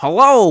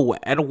Hello,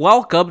 and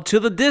welcome to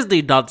the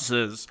Disney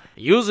Dunces.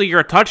 Using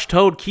your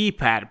touch-tone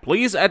keypad,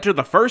 please enter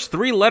the first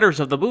three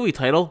letters of the movie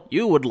title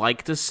you would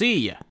like to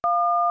see.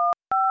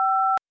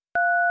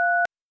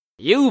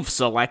 You've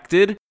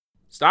selected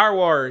Star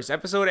Wars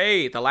Episode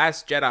 8, The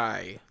Last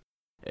Jedi.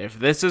 If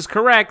this is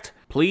correct,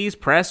 please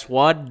press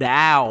 1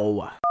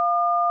 now.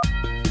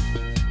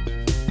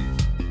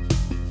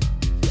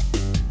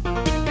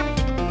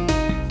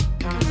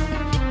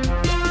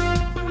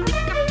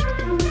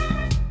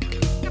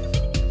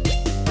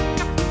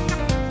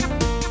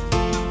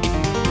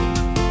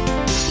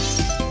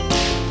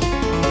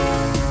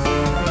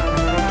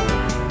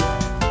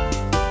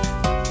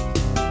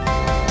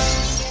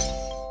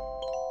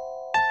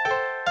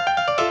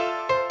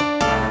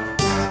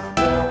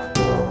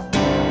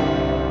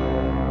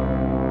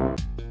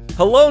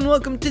 Hello and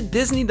welcome to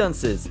Disney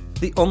Dunces,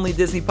 the only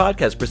Disney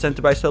podcast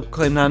presented by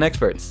self-proclaimed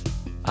non-experts.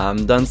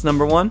 I'm Dunce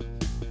number 1.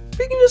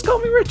 You can just call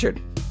me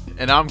Richard.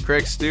 And I'm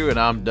Craig Stew, and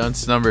I'm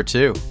Dunce number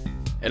 2.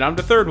 And I'm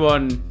the third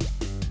one,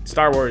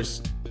 Star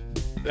Wars.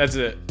 That's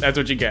it. That's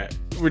what you get.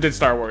 We did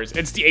Star Wars.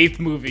 It's the 8th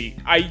movie.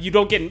 You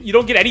don't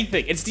get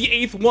anything. It's the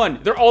 8th one.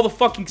 They're all the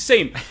fucking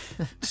same.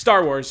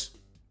 Star Wars.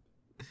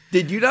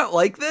 Did you not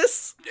like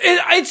this?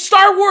 It's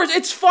Star Wars.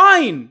 It's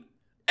fine.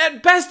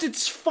 At best,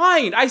 it's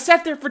fine. I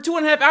sat there for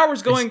 2.5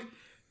 hours going,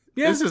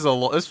 yeah. This was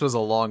a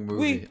long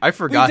movie. I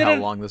forgot how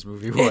long this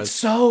movie was. It's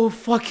so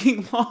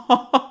fucking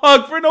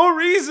long for no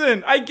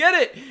reason. I get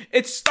it.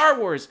 It's Star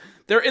Wars.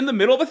 They're in the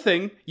middle of a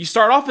thing. You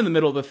start off in the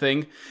middle of the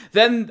thing.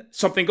 Then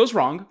something goes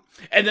wrong.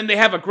 And then they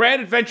have a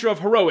grand adventure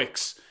of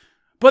heroics.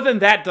 But then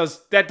that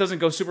doesn't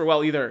go super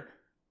well either.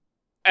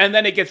 And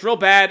then it gets real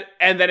bad.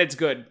 And then it's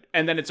good.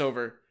 And then it's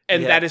over.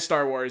 And that is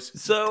Star Wars.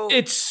 So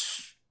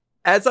it's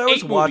as I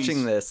was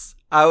watching this,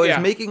 I was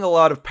making a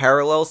lot of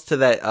parallels to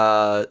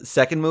that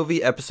second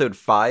movie, Episode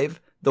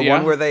 5. The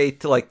one where they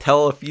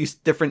tell a few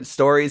different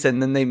stories and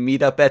then they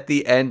meet up at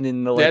the end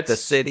in the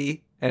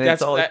city. And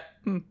it's all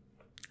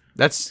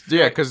That's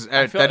because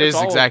that is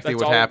exactly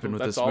what happened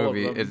with this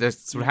movie.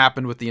 That's what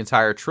happened with the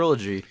entire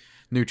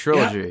new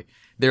trilogy. Yeah.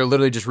 They're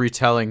literally just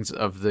retellings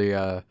of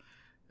the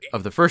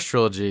first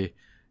trilogy,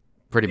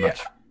 pretty much.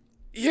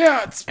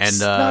 Yeah,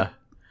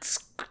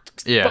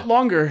 but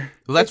longer.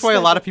 Well, that's why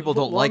a lot of people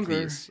don't like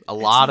these. A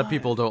lot of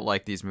people don't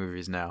like these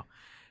movies now.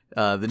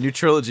 The new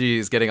trilogy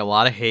is getting a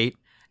lot of hate,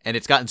 and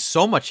it's gotten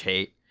so much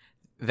hate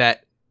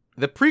that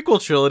the prequel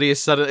trilogy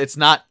is it's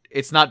not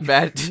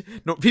bad.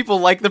 No, people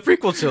like the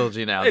prequel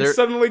trilogy now. It's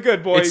suddenly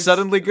good, boys. It's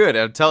suddenly good.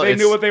 I'm telling you.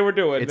 They knew what they were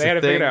doing. They had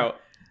it figured out.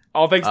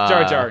 All thanks to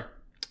Jar Jar.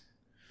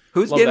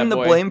 Who's getting the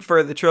blame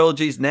for the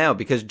trilogies now?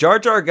 Because Jar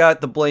Jar got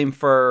the blame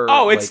for.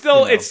 Oh, it's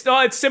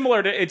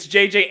similar to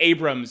J.J.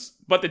 Abrams,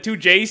 but the two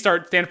J's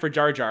stand for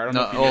Jar Jar. I don't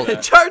know if you know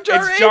that. Jar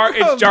Jar Abrams.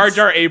 It's Jar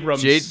Jar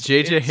Abrams.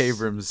 J.J.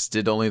 Abrams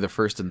did only the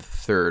first and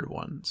third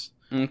ones.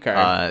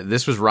 Okay.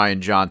 This was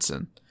Rian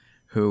Johnson,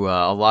 who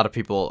a lot of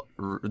people.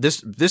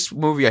 This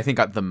movie I think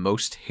got the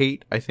most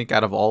hate. I think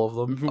out of all of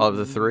them of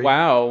the three.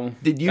 Wow.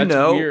 Did you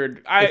know?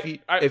 Weird.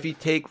 If you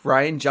take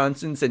Rian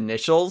Johnson's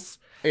initials.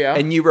 Yeah.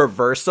 And you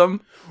reverse them.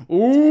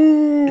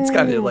 Ooh. It's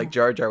kind of like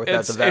Jar Jar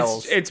without the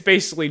vowels. It's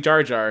basically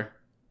Jar Jar.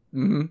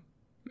 Mm-hmm.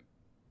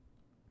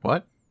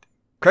 What?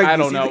 Craig,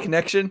 do you see the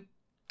connection?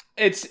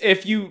 It's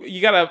if you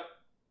gotta...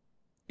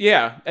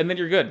 Yeah, and then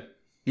you're good.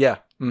 Yeah.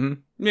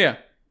 Mm-hmm. Yeah.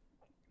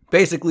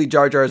 Basically,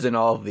 Jar Jar's in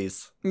all of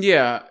these.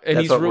 Yeah, and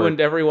he's ruined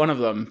every one of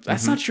them.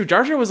 That's not true.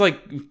 Jar Jar was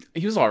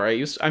he was all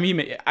right.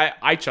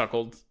 I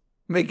chuckled.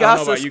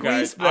 Megasa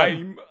squeezed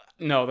them.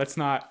 No, that's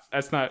not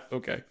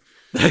okay.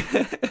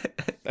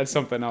 That's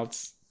something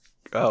else.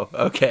 Oh,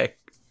 okay.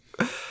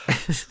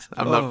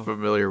 I'm not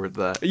familiar with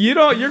that.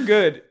 You're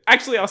good.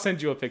 Actually, I'll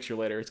send you a picture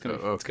later. It's gonna.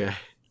 Okay.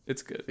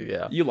 It's good.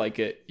 Yeah. You like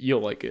it.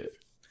 You'll like it.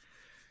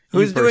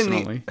 Who's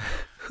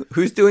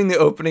doing the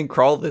opening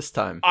crawl this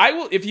time? I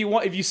will. If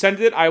you send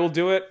it, I will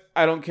do it.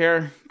 I don't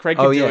care. Craig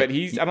can do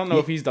it. I don't know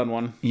if he's done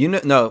one.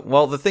 No.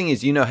 Well, the thing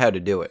is, you know how to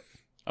do it.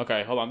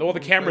 Okay, hold on. Well, the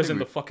camera's in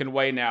the fucking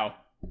way now.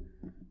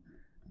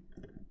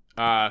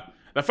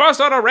 The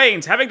First Order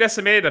reigns, having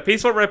decimated the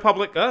peaceful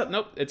Republic.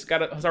 Nope,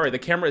 the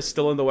camera is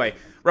still in the way.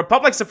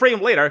 Republic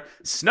Supreme Leader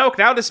Snoke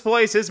now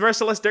displays his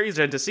merciless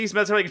decision to seize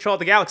military control of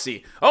the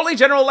galaxy. Only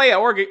General Leia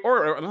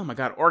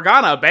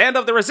Organa, band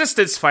of the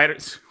Resistance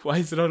fighters. Why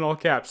is it on all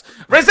caps?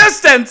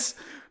 Resistance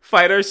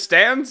fighters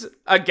stands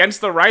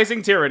against the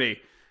rising tyranny.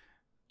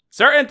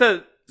 Certain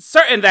that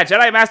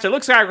Jedi Master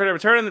Luke Skywalker to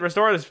return and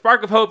restore the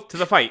spark of hope to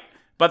the fight,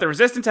 but the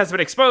Resistance has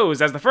been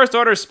exposed as the First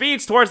Order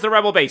speeds towards the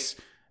Rebel base.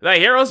 The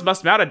heroes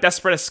must mount a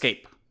desperate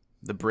escape.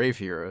 The brave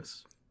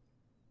heroes.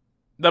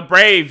 The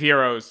brave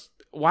heroes.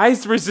 Why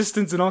is the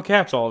Resistance in all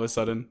caps all of a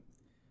sudden?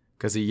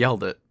 Because he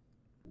yelled it.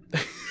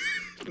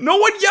 No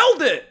one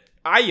yelled it!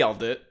 I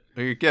yelled it.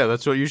 Yeah,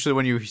 that's what usually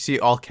when you see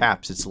all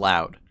caps, it's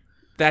loud.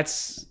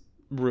 That's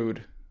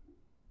rude.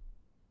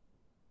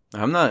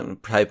 I'm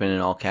not typing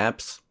in all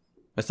caps.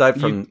 Aside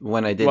from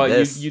when I did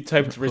this. You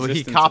typed Resistance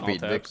he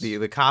copied. in all caps.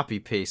 The copy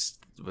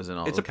paste was in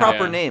all It's the a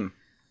proper name.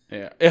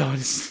 Yeah,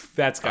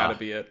 that's got to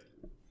be it.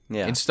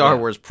 Yeah. In Star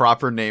Wars,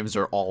 proper names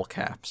are all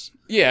caps.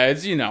 Yeah,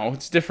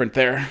 it's different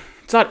there.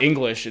 It's not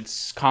English,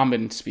 it's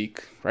common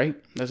speak, right?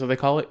 That's what they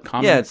call it?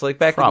 Common? Yeah, it's like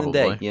back in the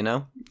Probably.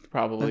 day,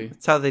 Probably.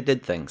 That's how they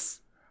did things.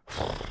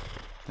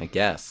 I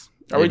guess.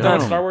 Are we done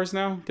with Star Wars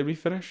now? Did we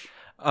finish?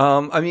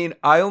 I mean,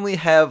 I only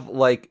have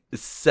like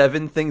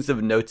 7 things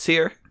of notes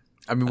here.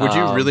 I mean, would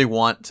you really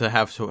want to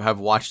have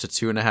watched a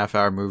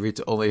 2.5-hour movie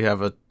to only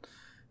have a,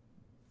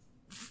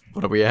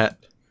 what are we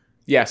at?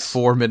 Yes.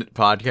 4-minute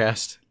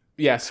podcast?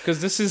 Yes,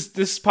 because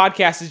this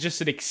podcast is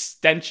just an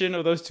extension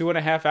of those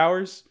 2.5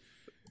 hours.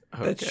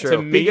 That's To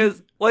true. me?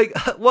 Because,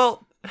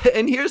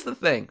 and here's the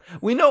thing.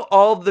 We know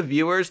all of the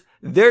viewers,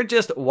 they're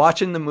just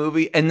watching the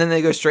movie and then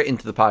they go straight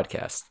into the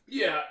podcast.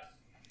 Yeah.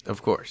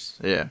 Of course.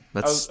 Yeah.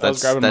 I was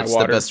grabbing my That's the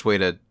water. best way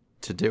to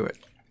do it.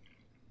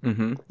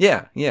 Mm-hmm.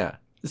 Yeah.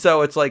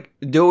 So it's like,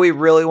 do we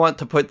really want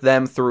to put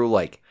them through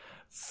like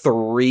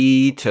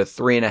 3 to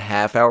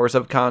 3.5 hours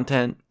of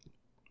content?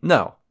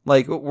 No.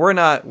 Like,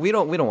 we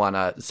don't want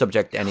to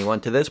subject anyone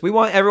to this. We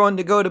want everyone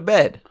to go to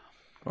bed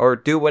or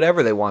do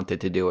whatever they wanted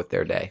to do with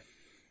their day.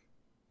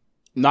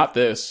 Not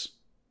this.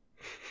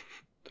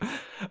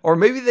 Or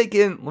maybe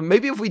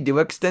if we do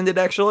extend it,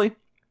 actually,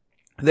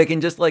 they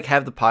can just like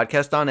have the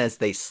podcast on as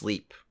they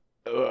sleep.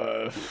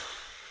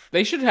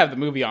 They should have the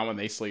movie on when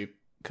they sleep,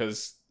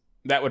 because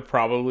that would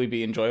probably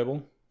be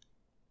enjoyable.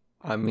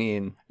 I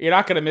mean, You're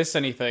not going to miss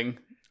anything.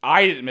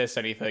 I didn't miss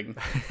anything.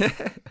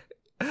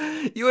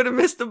 you would have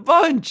missed a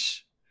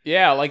bunch.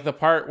 Yeah, like the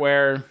part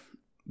where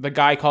the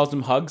guy calls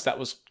him Hugs. That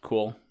was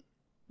cool.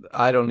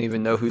 I don't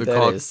even know who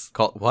that is.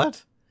 Called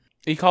what?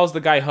 He calls the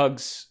guy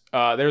Hugs.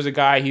 There's a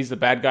guy, he's the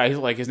bad guy. He's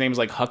like, his name is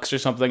like Hux or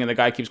something, and the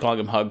guy keeps calling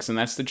him Hugs, and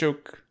that's the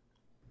joke.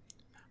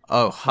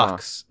 Oh,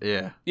 Hux.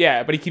 Yeah.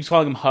 Yeah, but he keeps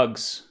calling him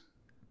Hugs.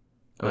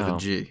 With a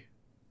G.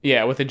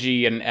 Yeah, with a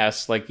G and an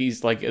S. Like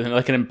he's like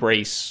an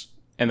embrace,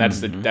 and that's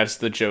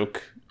the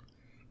joke.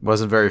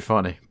 Wasn't very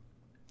funny.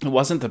 It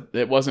wasn't.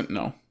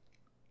 No.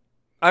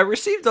 I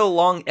received a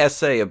long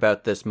essay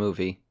about this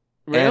movie.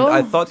 Really? And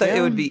I thought that it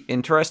Yeah. would be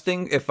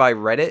interesting if I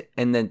read it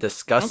and then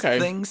discussed Okay.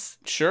 things.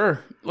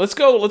 Sure. Let's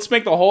go. Let's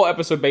make the whole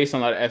episode based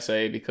on that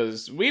essay,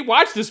 because we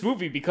watched this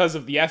movie because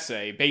of the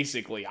essay,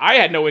 basically. I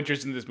had no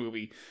interest in this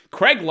movie.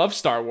 Craig loves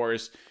Star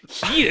Wars.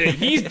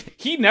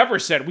 He never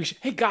said we should,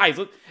 hey guys,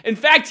 in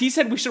fact, he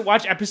said we should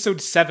watch episode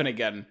 7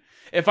 again,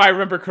 if I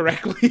remember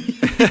correctly. He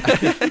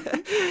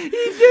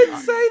did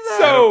say that.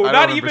 So, I don't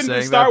not remember even the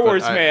saying Star that, but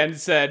Wars I- man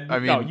said, I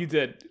mean- no, you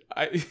did.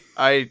 I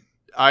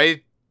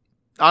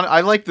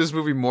like this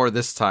movie more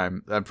this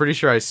time. I'm pretty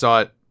sure I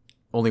saw it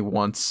only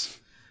once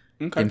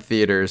Okay. in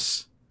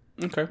theaters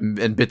Okay.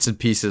 and bits and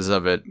pieces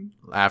of it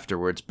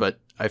afterwards, but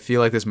I feel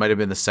like this might have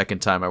been the second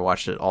time I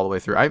watched it all the way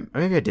through.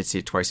 Maybe I did see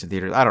it twice in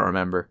theaters. I don't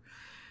remember.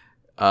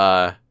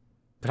 But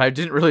I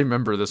didn't really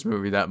remember this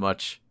movie that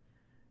much.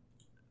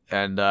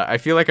 And I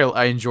feel like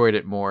I enjoyed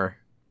it more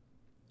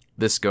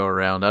this go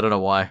around. I don't know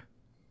why.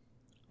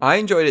 I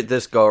enjoyed it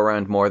this go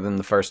around more than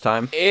the first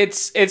time.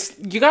 It's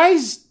you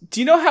guys, do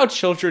you know how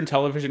children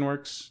television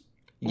works?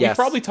 Yes. We've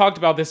probably talked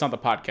about this on the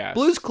podcast.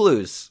 Blue's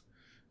Clues.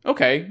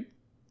 Okay.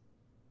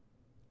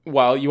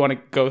 Well, you want to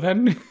go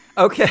then?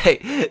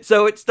 Okay,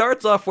 so it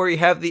starts off where you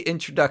have the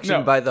introduction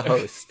No. by the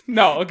host.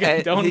 No, okay,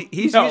 And don't.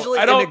 he's no, usually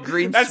I in don't, a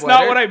green That's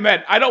sweater. not what I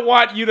meant. I don't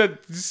want you to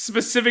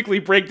specifically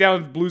break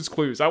down Blue's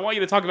Clues. I want you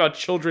to talk about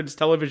children's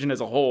television as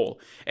a whole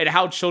and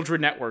how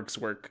children networks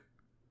work.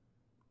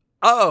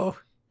 Oh,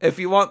 if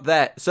you want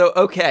that. So,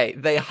 okay,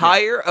 they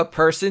hire a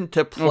person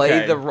to play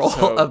Okay, the role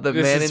so of the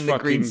this man is in the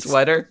green fucking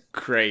sweater.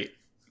 Great.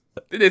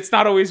 It's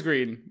not always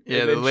green. Yeah,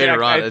 And then later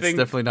Jack, on, I it's think-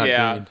 definitely not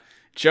green.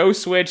 Joe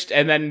switched,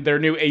 and then their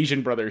new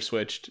Asian brother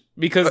switched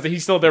because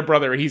he's still their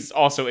brother. He's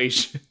also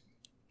Asian.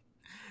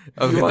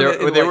 Okay, You wanna they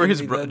were enlighten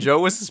his me bro- then? Joe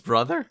was his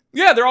brother?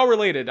 Yeah, they're all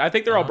related. I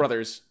think they're all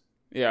brothers.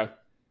 Yeah.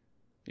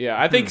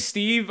 I think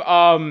Steve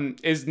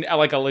is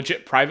like a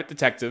legit private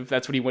detective.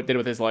 That's what he did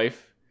with his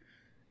life.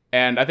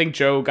 And I think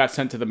Joe got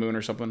sent to the moon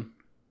or something.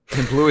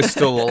 And Blue is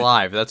still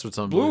alive. That's what's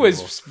unbelievable. Blue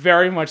is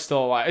very much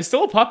still alive. It's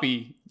still a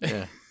puppy.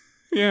 Yeah.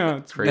 Yeah,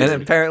 it's crazy.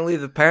 And apparently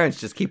the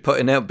parents just keep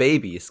putting out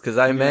babies, because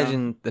I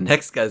imagine the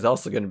next guy's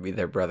also going to be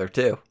their brother,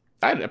 too.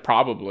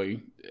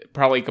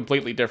 Probably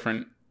completely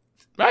different.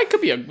 It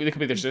could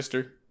be their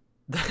sister.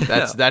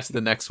 That's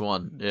the next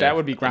one. Yeah. That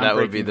would be That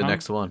would be groundbreaking, the huh?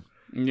 next one.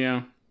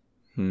 Yeah,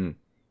 she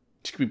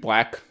could be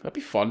black. That'd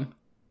be fun.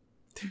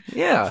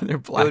 Yeah. Their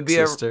it black would be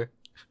sister.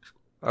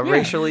 a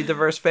racially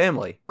diverse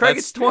family. Craig,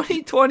 That's- it's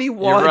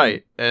 2021. You're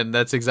right, and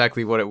that's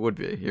exactly what it would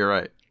be. You're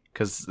right,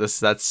 because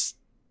that's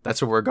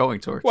what we're going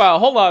towards. Well,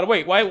 hold on,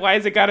 wait. Why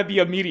has it got to be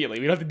immediately?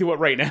 We don't have to do it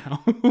right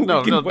now.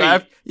 no, We can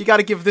wait. you got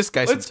to give this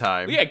guy Let's- some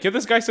time. Yeah, give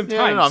this guy some Yeah,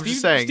 time. no, I'm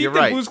just saying, Steve you're did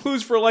right. Blue's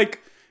Clues for like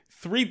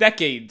 3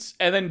 decades,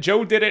 and then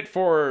Joe did it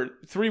for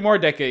 3 more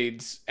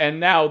decades, and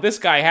now this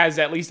guy has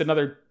at least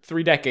another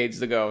 3 decades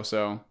to go.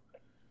 So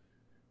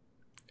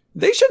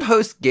They should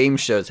host game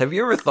shows. Have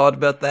you ever thought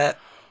about that?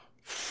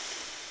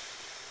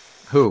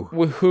 Who?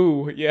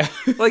 woohoo, yeah.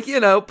 Like,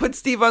 put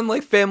Steve on,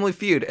 like, Family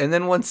Feud, and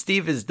then once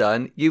Steve is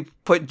done, you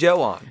put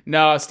Joe on.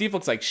 No, Steve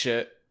looks like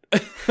shit.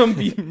 I'm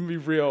being be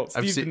real.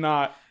 Steve did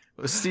not.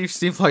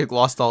 Steve like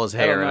lost all his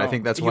hair, and I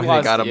think that's why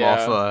they got him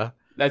off.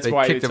 That's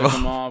why they took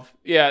him off.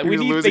 Yeah,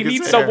 they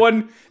need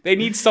someone. They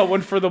need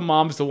someone for the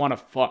moms to want to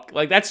fuck.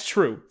 Like, that's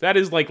true. That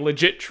is like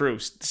legit true.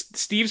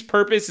 Steve's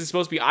purpose is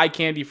supposed to be eye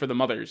candy for the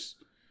mothers.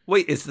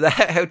 Wait, is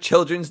that how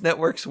children's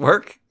networks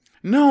work?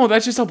 No,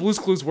 that's just how Blue's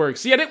Clues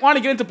works. See, I didn't want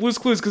to get into Blue's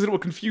Clues because it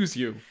would confuse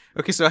you.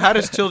 Okay, so how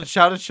does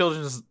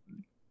children's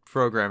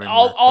programming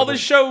work? All the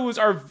shows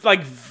are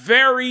like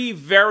very,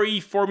 very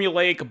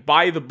formulaic,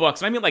 by the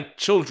books. And I mean like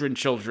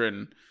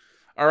children.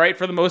 All right,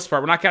 for the most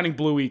part, we're not counting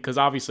Bluey because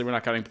obviously we're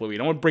not counting Bluey.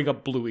 Don't want to bring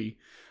up Bluey,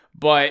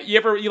 but you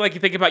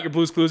think about your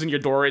Blue's Clues and your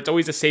Dora. It's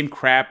always the same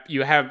crap.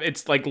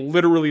 It's like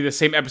literally the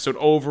same episode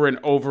over and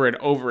over and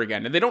over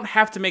again, and they don't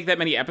have to make that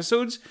many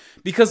episodes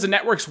because the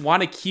networks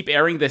want to keep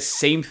airing the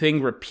same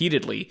thing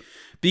repeatedly.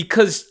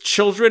 Because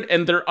children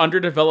and their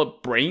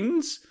underdeveloped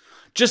brains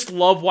just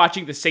love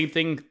watching the same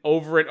thing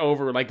over and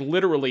over, like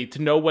literally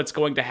to know what's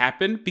going to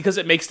happen because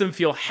it makes them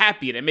feel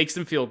happy and it makes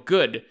them feel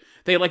good.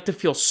 They like to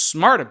feel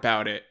smart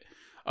about it.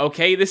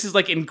 Okay, this is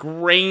like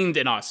ingrained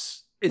in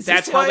us.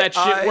 That's how that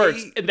shit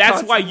works. And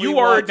that's why you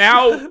are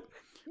now...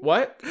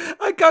 What?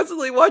 I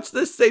constantly watch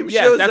the same shows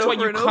over and over. Yeah, that's why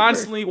you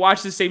constantly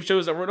watch the same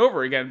shows over and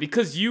over again.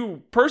 Because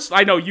you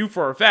personally, I know you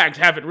for a fact,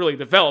 haven't really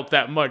developed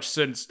that much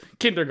since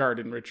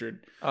kindergarten,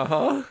 Richard.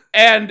 Uh-huh.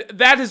 And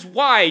that is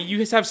why you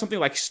just have something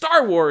like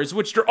Star Wars,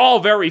 which they're all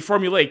very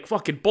formulaic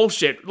fucking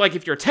bullshit. Like,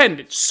 if you're 10,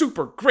 it's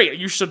super great.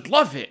 You should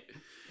love it.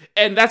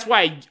 And that's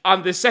why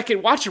on the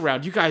second watch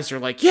around, you guys are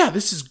like, yeah,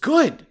 this is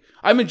good.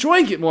 I'm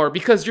enjoying it more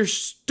because your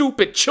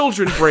stupid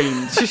children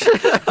brains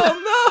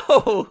oh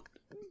no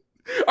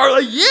are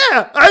like,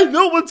 yeah, I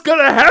know what's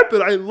gonna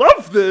happen. I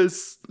love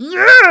this.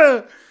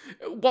 Yeah.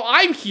 Well,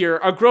 I'm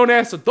here, a grown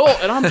ass adult,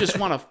 and I just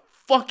want to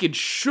fucking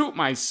shoot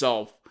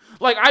myself.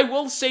 Like, I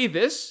will say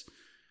this: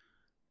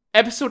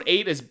 episode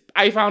 8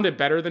 I found it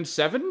better than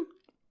 7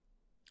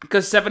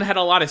 because 7 had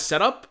a lot of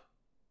setup.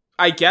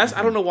 I guess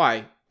I don't know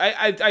why.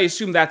 I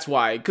assume that's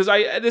why because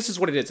this is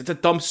what it is. It's a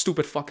dumb,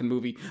 stupid fucking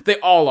movie. They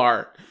all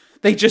are.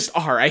 They just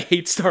are. I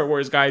hate Star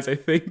Wars, guys, I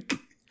think.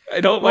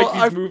 I don't like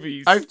these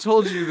movies. I've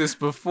told you this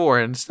before,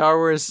 and Star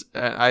Wars,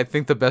 I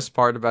think the best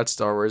part about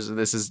Star Wars, and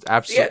this is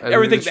absolutely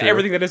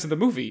everything that is in the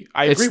movie.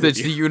 I agree with you.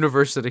 It's the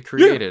universe that it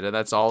created, and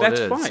that's all it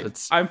is.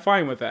 That's fine. I'm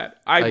fine with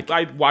that.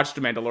 I watched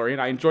The Mandalorian.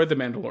 I enjoyed The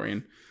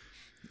Mandalorian.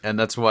 And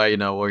that's why,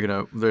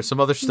 there's some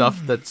other stuff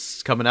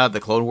that's coming out.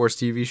 The Clone Wars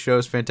TV show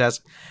is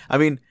fantastic. I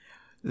mean,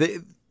 they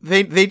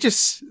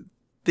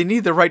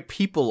need the right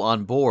people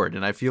on board,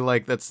 and I feel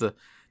like that's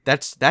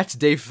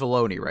Dave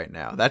Filoni right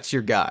now. That's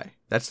your guy.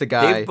 That's the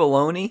guy. Dave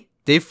Filoni?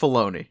 Dave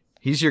Filoni.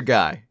 He's your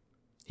guy.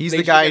 He's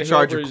the guy in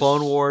charge of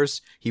Clone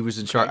Wars. He was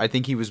in charge. I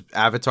think he was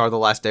Avatar: The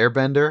Last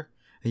Airbender.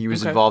 He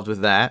was involved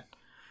with that.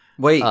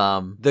 Wait,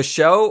 the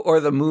show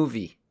or the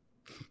movie?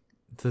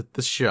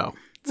 The show.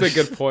 It's a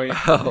good point.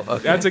 Oh,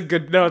 okay. It's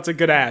a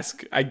good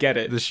ask. I get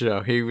it. The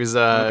show. He was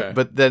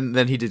but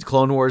then he did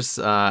Clone Wars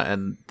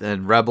and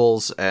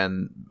Rebels,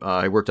 and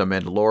he worked on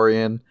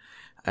Mandalorian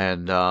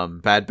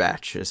and Bad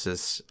Batch. This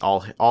is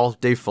all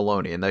Dave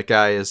Filoni, and that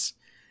guy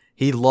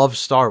he loves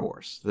Star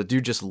Wars. The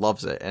dude just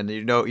loves it, and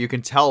you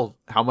can tell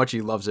how much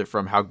he loves it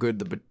from how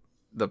good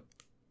the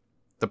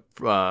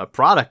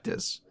product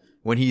is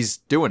when he's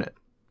doing it.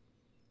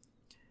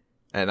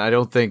 And I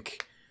don't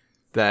think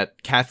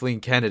that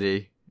Kathleen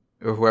Kennedy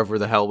or whoever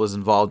the hell was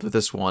involved with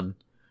this one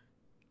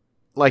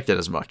liked it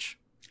as much.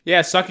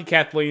 Yeah, suck it,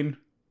 Kathleen.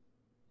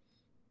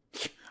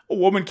 A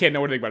woman can't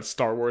know anything about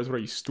Star Wars. What are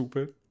you,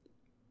 stupid?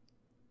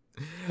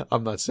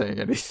 I'm not saying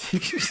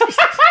anything.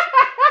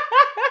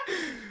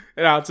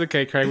 No, it's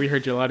okay, Craig. We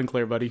heard you loud and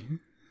clear, buddy.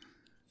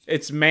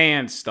 It's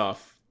man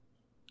stuff.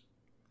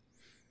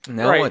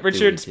 Now all right,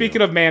 Richard,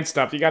 speaking of man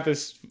stuff, you got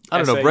this... I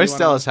don't know. Bryce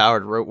Dallas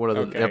Howard wrote one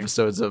of the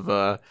episodes of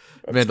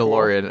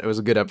Mandalorian. Cool. It was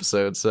a good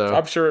episode, so...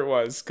 I'm sure it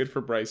was. Good for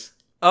Bryce.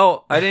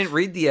 Oh, I didn't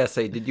read the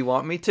essay. Did you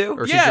want me to?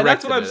 Or yeah,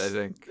 that's what I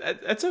think.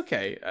 That's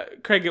okay.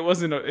 Craig, it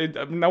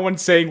wasn't... no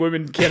one's saying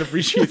women can't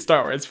appreciate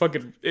Star Wars. It's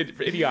fucking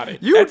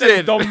idiotic. That's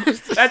did!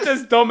 That's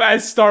as dumb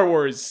as Star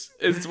Wars,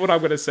 is what I'm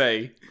going to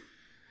say.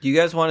 Do you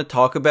guys want to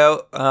talk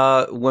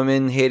about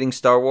women hating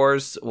Star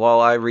Wars while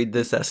I read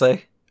this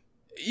essay?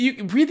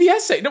 You read the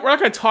essay. No, we're not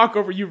going to talk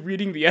over you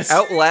reading the essay.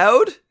 Out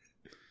loud?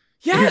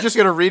 Yeah. You're just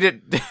going to read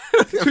it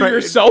to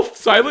yourself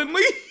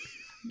silently?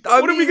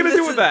 What are we going to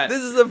do with that?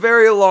 This is a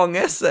very long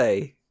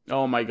essay.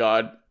 Oh my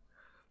god.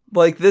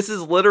 Like, this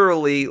is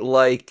literally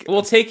like...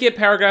 We'll take it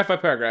paragraph by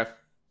paragraph.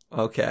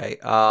 Okay.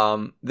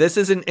 This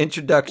is an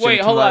introduction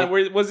Wait, hold on.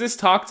 Was this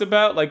talked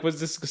about? Like, was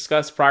this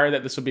discussed prior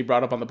that this would be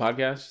brought up on the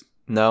podcast?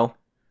 No.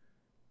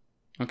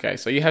 Okay,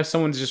 so you have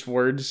someone's just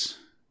words?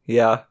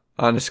 Yeah,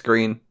 on a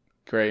screen.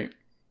 Great.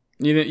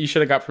 You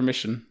should have got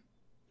permission.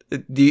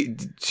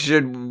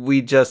 Should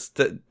we just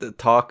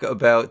talk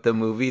about the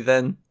movie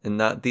then, and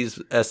not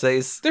these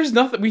essays? There's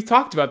nothing. We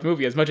talked about the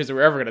movie as much as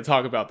we're ever going to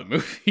talk about the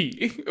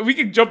movie. We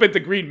can jump into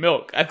Green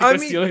Milk. I think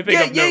that's the only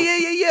thing.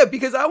 Yeah.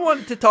 Because I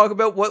wanted to talk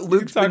about what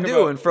Luke's been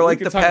doing for like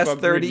the past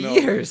 30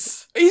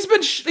 years. He's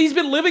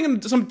been living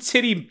in some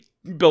titty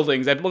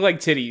buildings that look like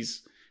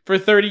titties for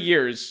 30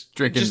 years.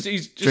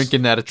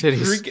 Drinking out of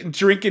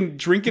titties.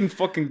 Drinking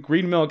fucking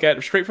Green Milk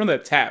straight from the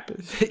tap.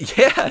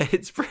 Yeah,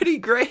 it's pretty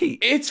great.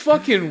 It's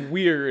fucking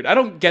weird. I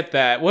don't get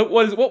that. What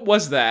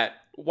was that?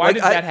 Why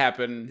did that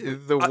happen?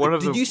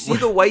 Did you see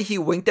the way he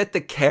winked at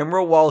the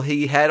camera while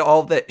he had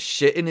all that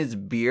shit in his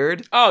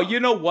beard? Oh, you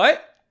know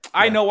what?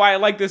 I know why I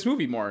like this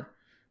movie more.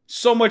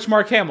 So much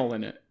Mark Hamill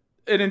in it.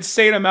 An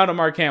insane amount of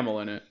Mark Hamill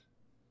in it.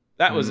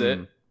 That was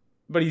it.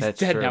 But he's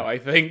dead now, I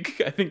think.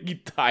 I think he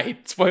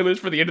died. Spoilers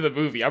for the end of the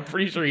movie. I'm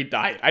pretty sure he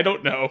died. I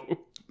don't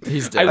know.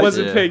 He's dead. I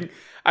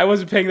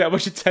wasn't paying that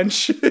much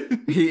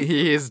attention.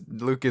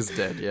 Luke is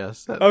dead,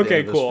 yes.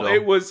 Okay, cool.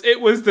 It was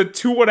the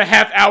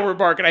 2.5 hour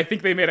mark, and I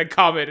think they made a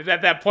comment, and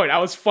at that point I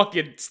was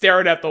fucking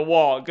staring at the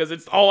wall because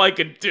it's all I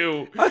could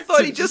do. I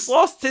thought he just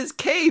lost his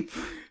cape.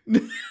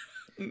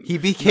 He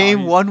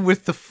became one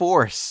with the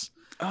Force.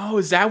 Oh,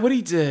 is that what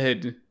he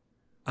did?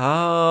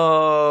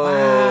 Oh,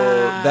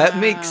 wow. That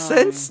makes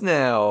sense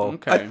now.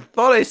 Okay. I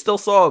thought I still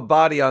saw a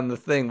body on the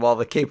thing while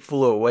the cape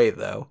flew away,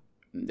 though.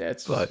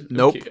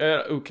 Nope.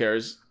 Who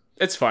cares?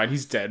 It's fine.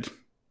 He's dead.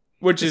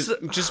 Which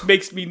just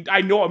makes me... I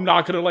know I'm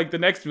not going to like the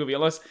next movie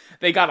unless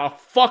they got a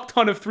fuck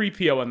ton of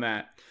 3PO in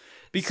that.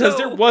 Because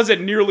there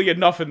wasn't nearly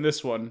enough in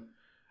this one.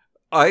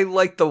 I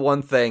like the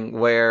one thing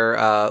where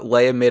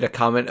Leia made a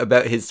comment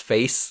about his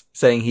face,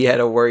 saying he had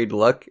a worried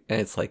look,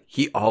 and it's like,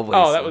 he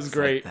always that was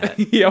great. Like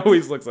that. He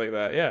always looks like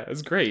that. Yeah,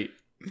 it's great.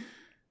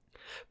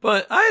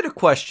 But I had a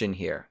question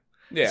here.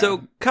 Yeah.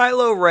 So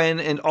Kylo Ren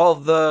and all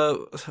the,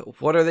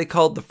 what are they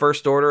called? The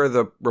First Order,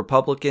 the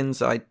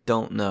Republicans? I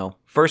don't know.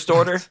 First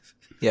Order?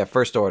 Yeah,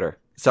 First Order.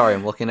 Sorry,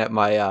 I'm looking at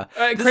my.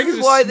 Craig is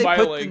why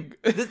smiling.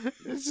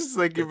 It's just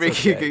like you're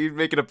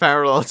making a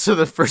parallel to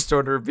the First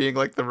Order being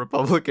like the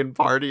Republican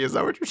Party. Is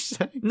that what you're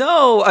saying?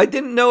 No, I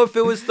didn't know if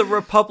it was the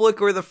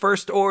Republic or the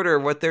First Order,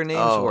 what their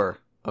names were.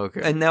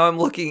 Okay. And now I'm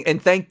looking,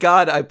 and thank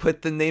God I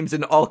put the names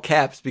in all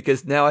caps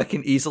because now I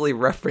can easily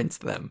reference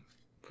them.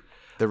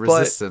 The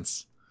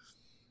Resistance.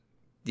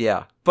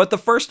 But the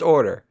First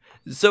Order.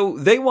 So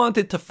they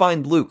wanted to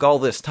find Luke all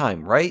this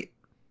time, right?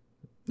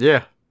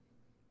 Yeah.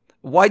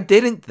 Why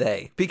didn't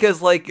they?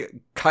 Because, like,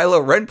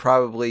 Kylo Ren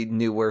probably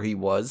knew where he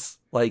was.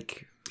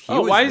 Like,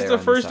 why is the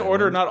First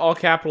Order not all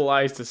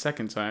capitalized the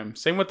second time?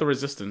 Same with the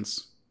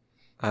Resistance.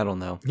 I don't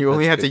know. You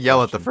only had to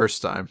yell at the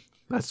first time.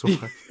 That's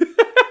why.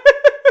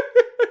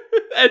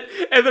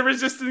 and the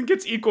Resistance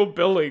gets equal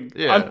billing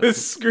on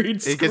this screen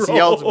scroll. It gets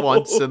yelled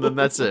once, and then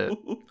that's it.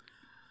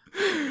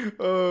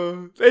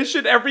 They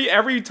should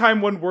every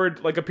time one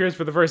word like appears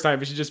for the first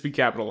time, it should just be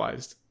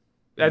capitalized.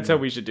 That's how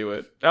we should do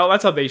it. Oh,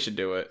 that's how they should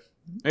do it.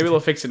 Maybe they'll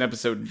fix an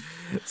episode.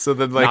 So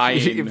then, like, 9.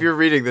 If you're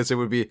reading this, it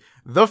would be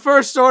the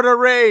First Order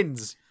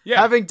reigns,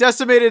 having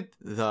decimated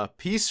the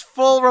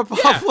peaceful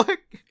Republic.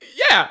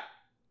 Yeah.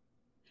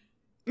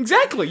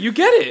 Exactly. You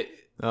get it.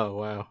 Oh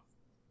wow.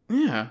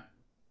 Yeah.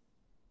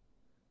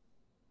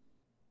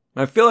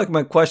 I feel like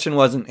my question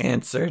wasn't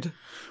answered.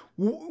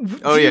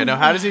 Oh yeah, no.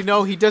 How does he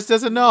know? He just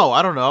doesn't know.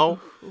 I don't know.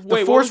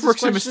 The Force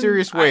works in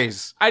mysterious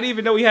ways. I didn't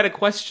even know he had a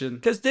question.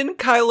 Because didn't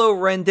Kylo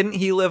Ren, didn't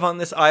he live on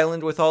this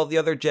island with all the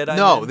other Jedi?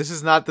 No, this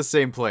is not the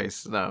same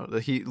place. No,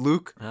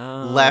 Luke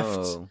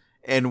left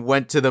and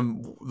went to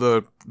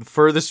the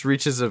furthest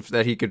reaches of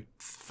that he could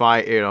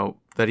find.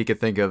 That he could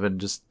think of,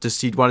 and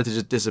just he wanted to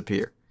just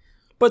disappear.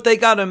 But they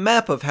got a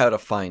map of how to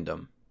find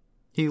him.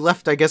 He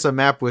left, I guess, a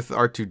map with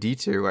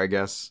R2-D2. I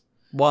guess.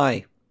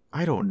 Why?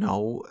 I don't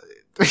know.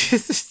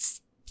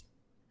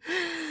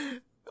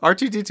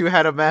 R2-D2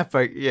 had a map,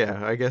 I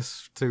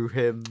guess, to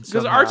him.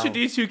 Because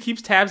R2-D2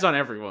 keeps tabs on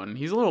everyone.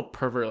 He's a little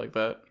pervert like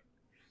that.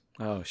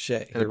 Oh,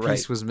 shit. And a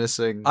piece was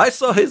missing. I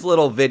saw his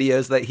little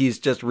videos that he's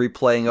just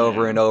replaying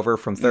over and over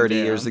from 30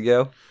 years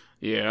ago.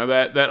 Yeah,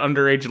 that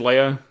underage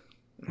Leia.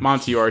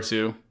 Monty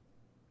R2.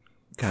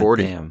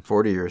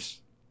 40 years.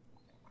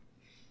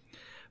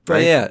 But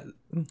right? yeah.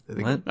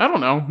 I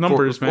don't know.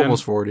 Numbers, man.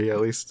 Almost 40, at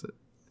least.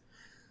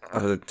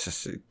 Okay,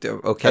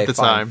 at the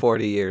fine, time.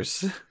 40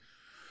 years.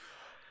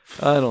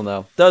 I don't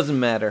know. Doesn't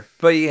matter.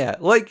 But yeah,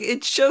 like,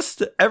 it's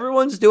just,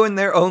 everyone's doing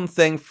their own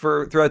thing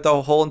throughout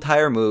the whole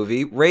entire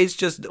movie. Rey's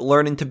just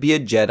learning to be a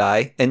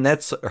Jedi, and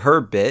that's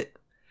her bit.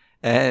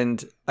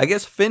 And I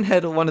guess Finn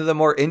had one of the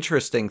more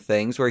interesting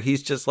things where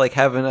he's just, like,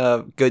 having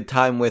a good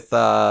time with,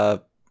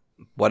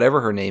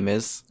 whatever her name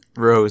is.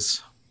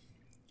 Rose.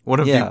 One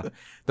of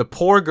the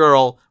poor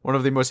girl, one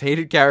of the most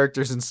hated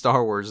characters in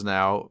Star Wars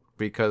now,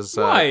 because...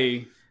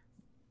 Why?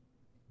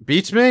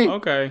 Beats me.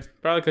 Okay.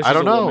 Probably because she's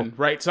a woman.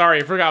 Right, sorry,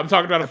 I forgot. I'm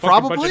talking about a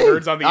fucking bunch of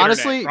nerds on the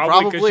Honestly, internet.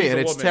 Probably, and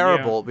it's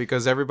terrible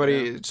because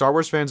everybody, Star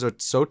Wars fans are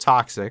so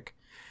toxic.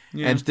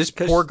 Yeah. And this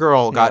poor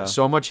girl got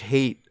so much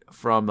hate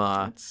from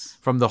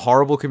the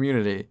horrible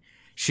community.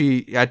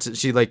 She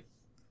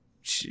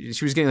she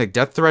was getting like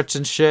death threats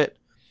and shit.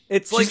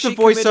 It's like she's the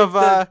voice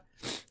of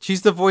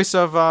she's the voice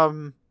of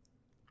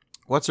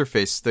what's her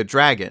face? The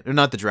dragon. Or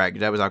not the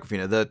dragon, that was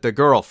Awkwafina. The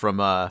girl from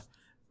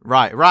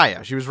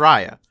Raya. She was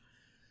Raya.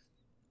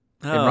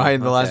 In Raya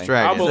and the Last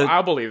Dragon.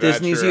 I'll believe that.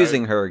 Disney's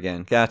using her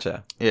again.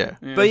 Gotcha. Yeah.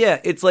 But yeah,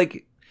 it's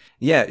like,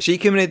 yeah, she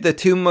committed the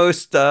two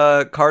most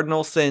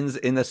cardinal sins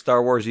in the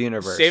Star Wars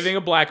universe. Saving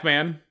a black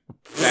man.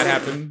 That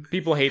happened.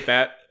 People hate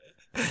that.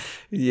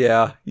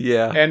 Yeah.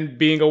 And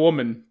being a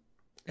woman.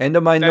 And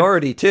a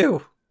minority,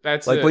 too.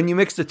 That's like, when you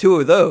mix the two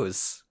of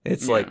those,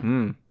 it's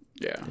Yeah.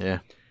 Yeah. Yeah.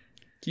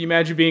 Can you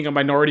imagine being a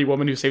minority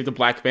woman who saved a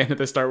black man in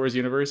the Star Wars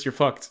universe? You're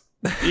fucked.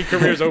 Your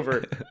career's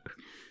over.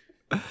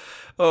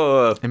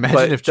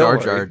 Imagine if Jar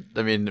Jar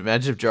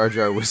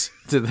was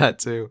did that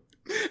too.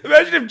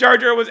 Imagine if Jar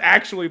Jar was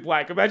actually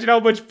black. Imagine how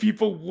much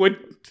people would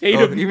hate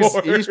him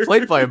more. He was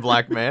played by a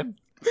black man.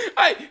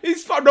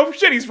 He's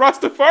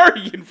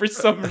Rastafarian for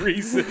some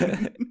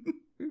reason.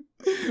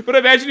 But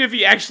imagine if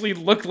he actually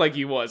looked like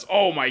he was.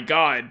 Oh my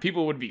god,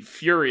 people would be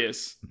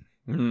furious.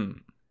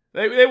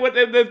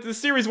 The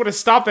series would have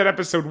stopped at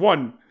episode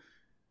 1.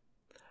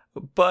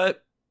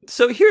 But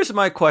so here's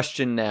my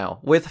question now: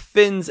 with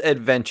Finn's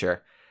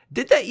adventure,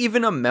 did that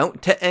even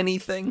amount to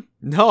anything?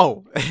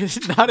 No,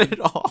 not at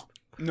all.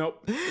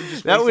 Nope.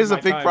 That was a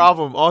big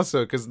problem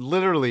also, because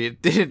literally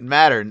it didn't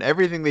matter, and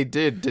everything they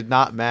did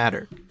not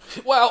matter.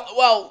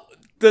 Well,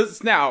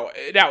 now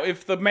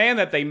if the man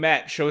that they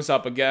met shows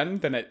up again,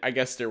 then I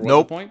guess there was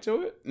a point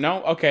to it.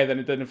 No, okay, then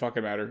it didn't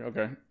fucking matter.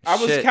 Okay, I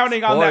was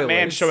counting on that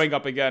man showing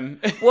up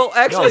again. Well,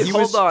 actually, he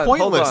was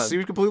pointless. He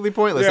was completely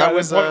pointless. Yeah, that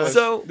was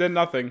so then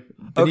nothing.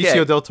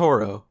 Benicio del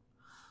Toro.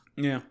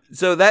 Yeah.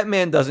 So that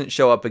man doesn't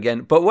show up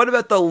again. But what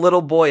about the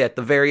little boy at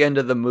the very end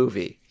of the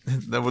movie?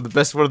 That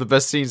was one of the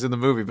best scenes in the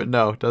movie, but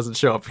no, doesn't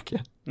show up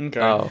again. Okay.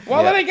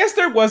 Then I guess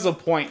there was a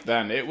point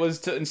then. It was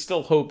to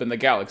instill hope in the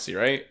galaxy,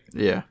 right?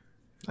 Yeah,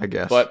 I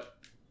guess.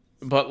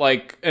 But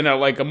like in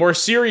a more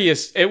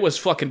serious, it was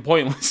fucking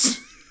pointless.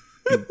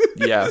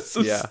 Yeah.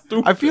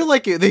 Stupid. I feel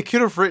like they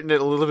could have written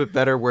it a little bit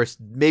better, where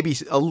maybe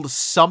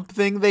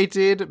something they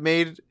did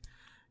made,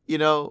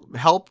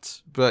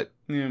 helped, but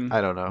I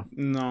don't know.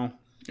 No,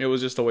 it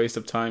was just a waste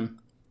of time.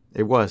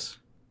 It was.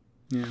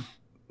 Yeah.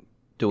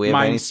 Do we have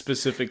Mine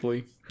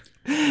specifically?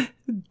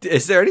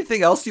 Is there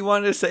anything else you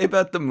wanted to say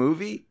about the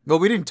movie? Well,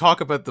 we didn't talk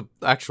about the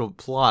actual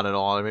plot at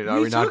all. I mean, are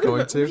we not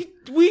going to?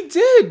 We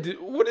did.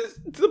 What is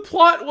the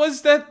plot?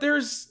 Was that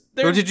there's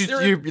or did you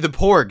the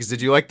Porgs? Did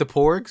you like the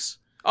Porgs?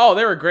 Oh,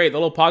 they were great. The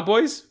little Pog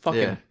boys.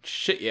 Fucking yeah.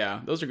 shit.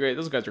 Yeah, those are great.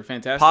 Those guys are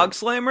fantastic. Pog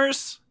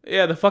slammers?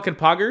 Yeah, the fucking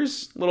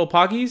Poggers, little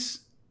Poggies.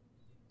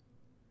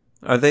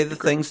 Are they the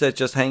things that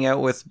just hang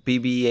out with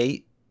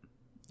BB-8?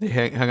 They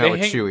hung out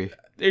with Chewie.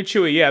 They're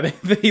Chewie, yeah.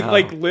 They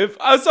like live.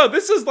 So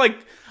this is like,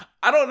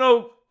 I don't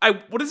know.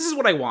 This is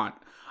what I want.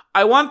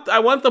 I want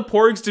the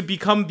Porgs to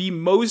become the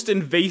most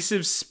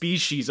invasive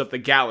species of the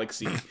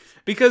galaxy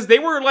because they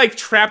were like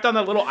trapped on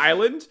that little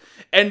island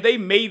and they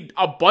made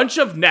a bunch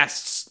of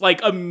nests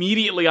like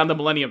immediately on the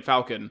Millennium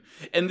Falcon.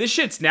 And this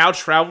shit's now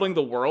traveling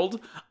the world.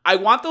 I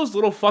want those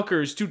little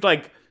fuckers to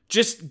like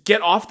just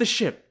get off the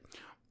ship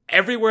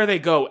everywhere they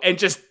go and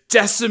just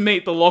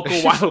decimate the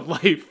local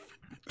wildlife.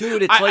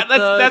 Dude, it's like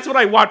that's what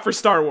I want for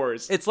Star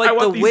Wars. It's like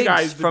the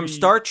Wigs from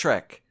Star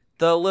Trek.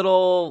 The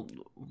little,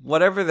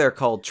 whatever they're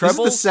called, Tribbles? This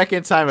is the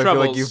second time I feel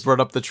like you've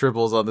brought up the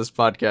Tribbles on this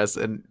podcast,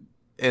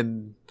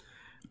 and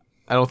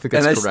I don't think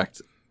that's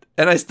correct.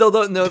 And I still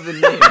don't know the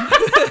name.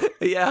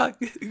 Yeah.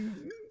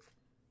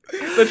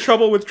 The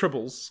Trouble with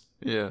Tribbles.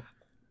 Yeah.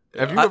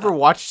 Have you ever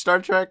watched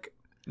Star Trek?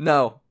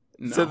 No.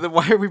 So then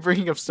why are we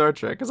bringing up Star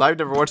Trek? Because I've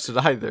never watched it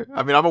either.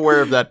 I mean, I'm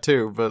aware of that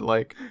too, but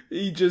like...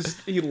 He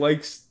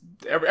likes...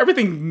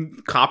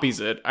 Everything copies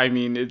it. I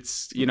mean,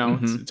 it's,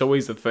 it's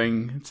always the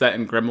thing. It's that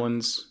in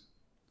Gremlins.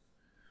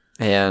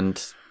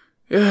 And...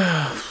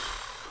 Yeah.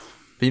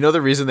 But you know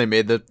the reason they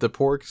made the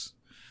Porgs?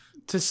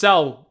 To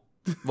sell.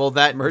 Well,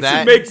 that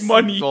to make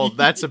money. Well,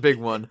 that's a big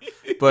one.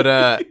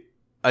 But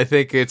I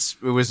think it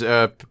was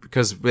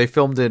because they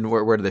filmed in...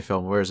 Where did they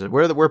film? Where is it?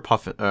 Where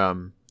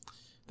Puffin...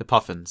 The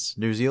Puffins,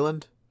 New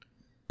Zealand?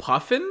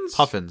 Puffins?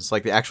 Puffins,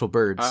 like the actual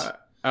birds.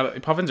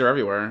 Puffins are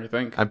everywhere, I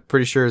think. I'm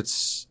pretty sure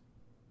it's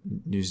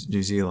New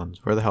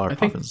Zealand. Where the hell are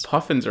Puffins? I think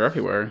Puffins are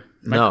everywhere.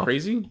 Am I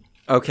crazy?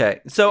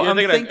 Okay, so are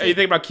you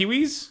thinking about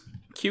Kiwis?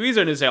 Kiwis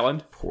are New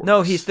Zealand.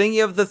 No, he's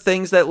thinking of the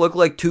things that look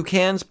like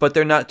toucans, but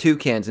they're not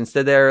toucans.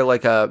 Instead, they're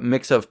like a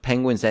mix of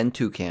penguins and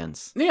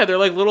toucans. Yeah, they're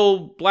like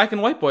little black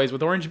and white boys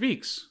with orange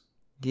beaks.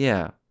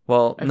 Yeah.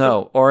 Well,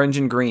 orange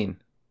and green.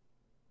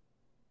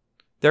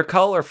 They're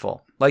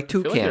colorful. Like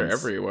toucans. I feel like they're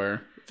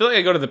everywhere. I feel like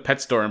I go to the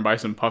pet store and buy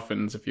some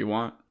puffins if you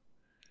want.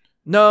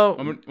 No.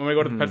 When we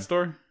go to the pet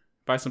store,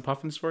 buy some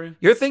puffins for you?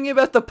 You're thinking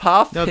about the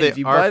puffins. No,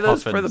 you buy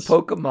those for the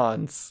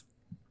Pokemons.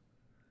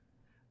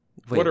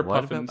 Wait, what are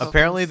puffins?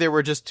 Apparently there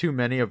were just too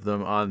many of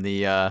them on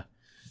the,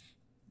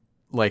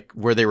 like,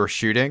 where they were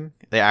shooting.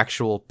 The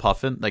actual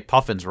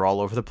puffins were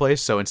all over the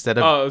place. So instead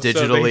of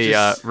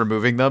digitally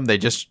removing them, they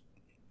just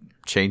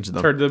changed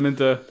them. Turned them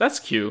into... That's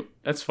cute.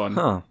 That's fun.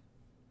 Huh.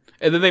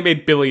 And then they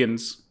made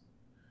billions.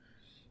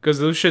 Because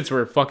those shits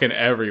were fucking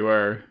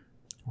everywhere.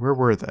 Where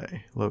were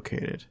they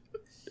located?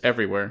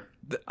 Everywhere.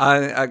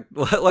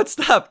 Let's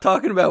stop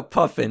talking about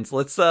puffins.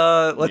 Let's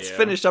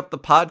finish up the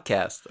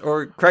podcast.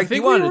 Or Craig,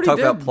 you wanted to talk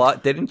about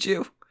plot, didn't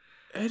you?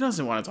 He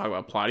doesn't want to talk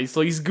about plot. He's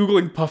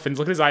Googling puffins.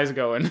 Look at his eyes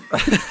going.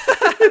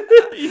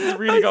 He's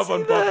reading up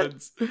on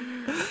puffins.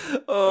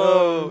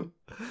 Oh,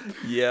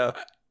 yeah.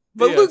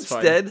 But Luke's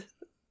dead.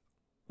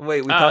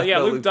 Wait, we talked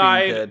about Luke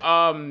died.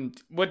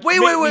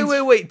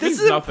 Wait. This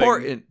is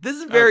important. This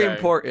is very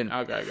important.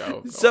 Okay,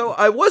 go. So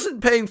I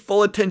wasn't paying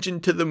full attention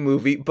to the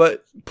movie,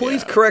 but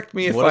please correct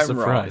me if I'm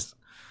wrong.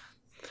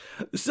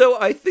 So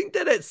I think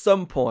that at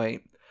some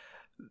point,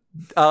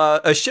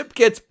 a ship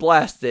gets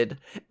blasted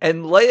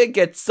and Leia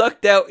gets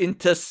sucked out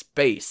into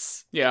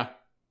space. Yeah.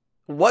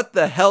 What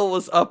the hell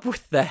was up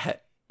with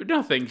that?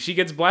 Nothing. She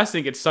gets blasted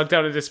and gets sucked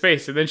out into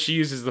space, and then she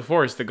uses the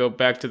Force to go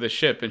back to the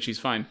ship, and she's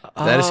fine.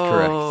 That is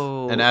correct.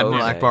 And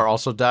Admiral Akbar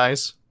also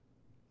dies.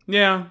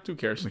 Yeah, who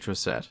cares? Which was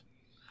sad.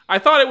 I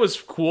thought it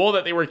was cool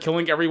that they were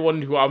killing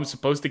everyone who I'm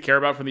supposed to care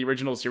about from the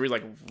original series,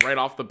 like, right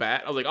off the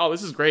bat. I was like, oh,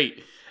 this is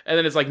great. And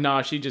then it's like,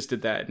 nah, she just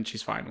did that, and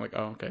she's fine. I'm like,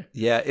 oh, okay.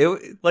 Yeah,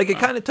 it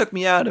kind of took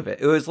me out of it.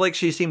 It was like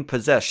she seemed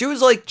possessed. She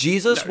was like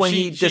Jesus when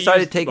he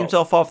decided to take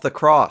himself off the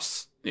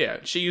cross. Yeah,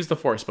 she used the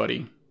Force,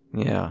 buddy.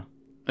 Yeah.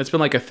 It's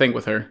been like a thing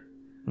with her.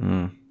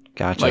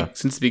 Gotcha. Like,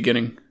 since the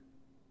beginning.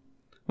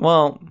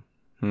 Well,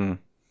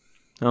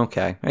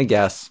 okay, I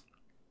guess.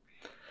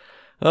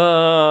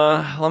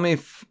 Let me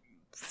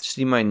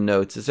see my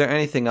notes. Is there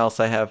anything else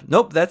I have?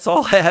 Nope, that's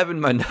all I have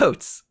in my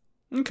notes.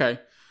 Okay.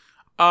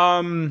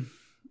 I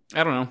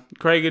don't know.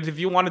 Craig, if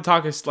you want to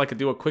talk us, like,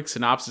 do a quick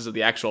synopsis of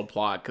the actual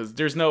plot, because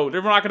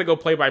we're not going to go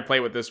play by play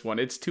with this one.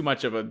 It's too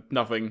much of a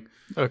nothing.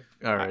 Okay,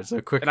 all right,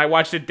 so quick. And I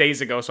watched it days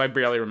ago, so I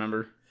barely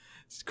remember.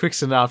 Quick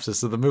synopsis.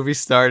 So the movie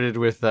started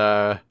with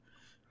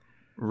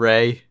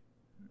Rey,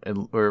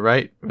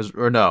 right?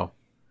 No.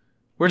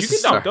 Where's it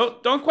start?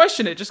 Don't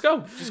question it. Just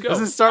go.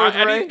 Does it start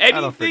with Rey?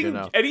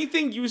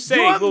 Anything you say.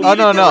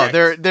 No.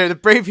 They're the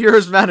brave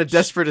heroes mount a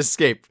desperate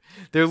escape.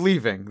 They're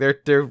leaving.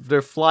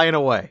 They're flying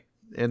away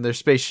in their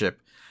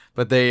spaceship,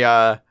 but they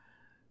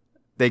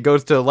go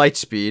to light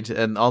speed,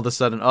 and all of a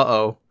sudden,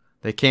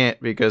 they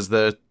can't because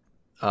the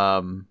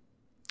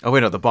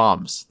the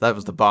bombs. That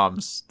was the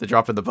bombs. They're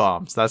dropping the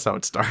bombs. That's how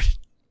it started.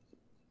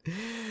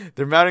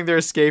 They're mounting their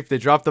escape. They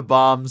drop the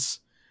bombs.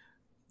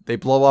 They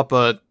blow up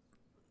a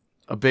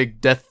big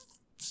death.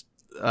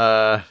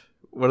 What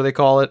do they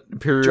call it?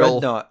 Imperial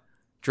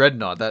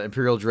Dreadnought. That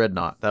Imperial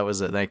Dreadnought. That was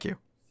it. Thank you.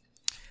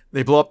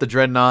 They blow up the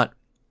Dreadnought.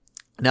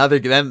 Now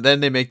then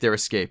they make their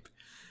escape.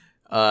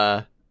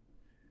 But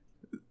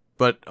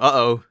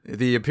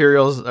the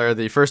Imperials or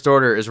the First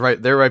Order is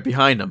right. They're right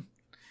behind them.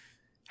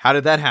 How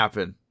did that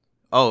happen?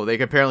 Oh, they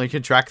apparently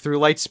can track through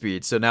light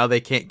speed, so now they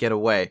can't get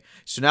away.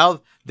 So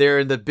now they're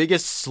in the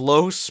biggest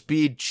slow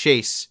speed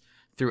chase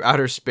through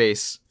outer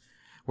space,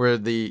 where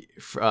the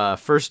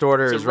First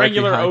Order is right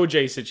behind. It's a regular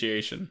OJ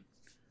situation.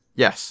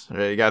 Yes,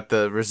 they got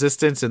the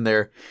Resistance in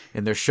their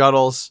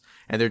shuttles,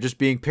 and they're just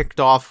being picked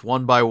off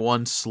one by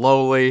one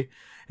slowly,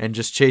 and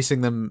just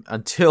chasing them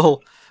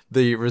until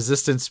the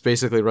Resistance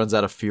basically runs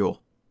out of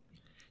fuel.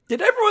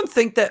 Did everyone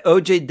think that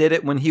OJ did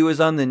it when he was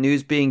on the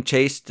news being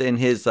chased in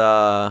his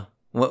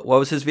what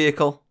was his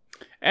vehicle?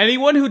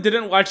 Anyone who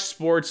didn't watch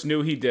sports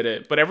knew he did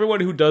it, but everyone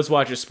who does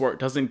watch a sport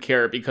doesn't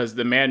care because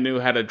the man knew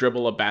how to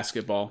dribble a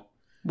basketball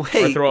or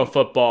throw a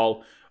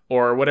football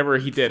or whatever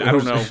he did. I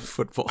don't know.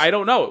 Football. I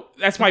don't know.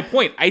 That's my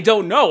point. I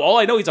don't know. All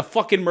I know, he's a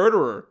fucking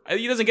murderer.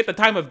 He doesn't get the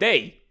time of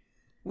day.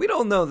 We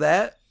don't know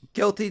that.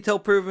 Guilty till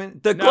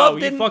proven. The glove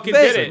didn't fucking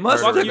fit. Did it.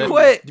 Must have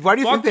quit. Why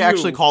do you think they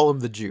actually call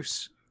him the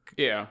Juice?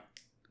 Yeah.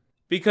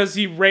 Because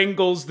he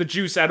wrangles the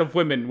juice out of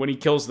women when he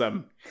kills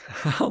them.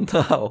 Oh,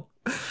 no.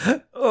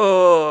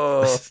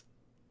 Oh.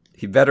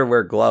 He better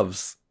wear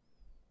gloves.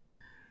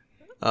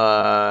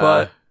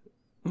 So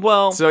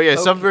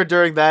somewhere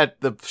during that,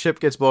 the ship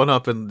gets blown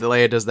up and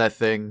Leia does that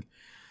thing,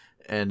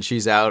 and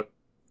she's out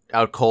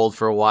cold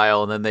for a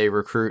while, and then they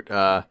recruit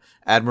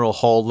Admiral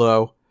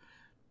Holdo.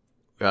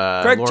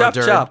 Craig Laura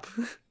Chop.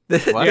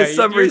 This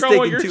summary's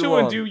taking too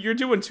long. You're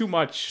doing too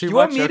much. Do you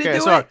want me to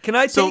do it? Can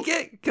I take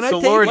it? Can I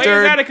take it?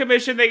 Leia's out of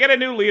commission. They get a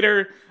new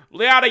leader.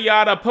 Yada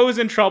yada. Poe's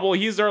in trouble.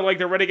 He's the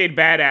renegade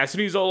badass,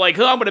 and he's all like,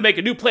 I'm gonna make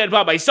a new plan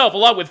by myself,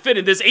 along with Finn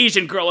and this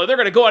Asian girl, and they're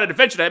gonna go on an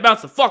adventure that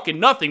amounts to fucking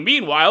nothing.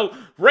 Meanwhile,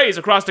 Rey's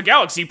across the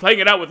galaxy playing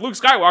it out with Luke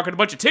Skywalker and a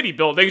bunch of titty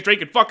buildings,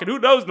 drinking fucking who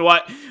knows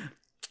what,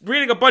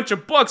 reading a bunch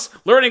of books,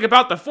 learning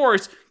about the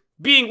Force,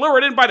 being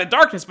lured in by the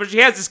darkness, but she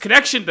has this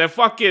connection to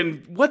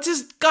fucking what's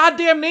his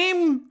goddamn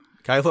name?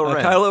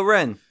 Kylo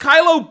Ren.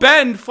 Kylo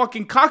Ben,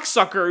 fucking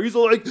cocksucker. He's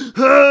like,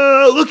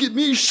 look at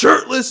me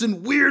shirtless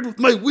and weird with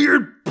my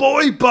weird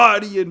boy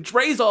body. And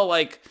Dre's all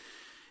like,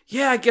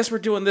 yeah, I guess we're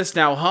doing this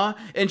now, huh?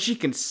 And she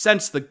can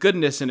sense the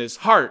goodness in his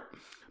heart.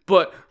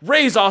 But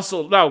Ben is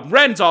also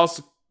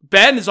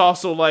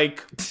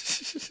like,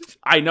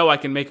 I know I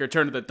can make her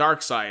turn to the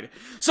dark side.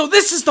 So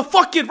this is the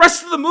fucking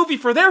rest of the movie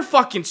for their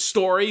fucking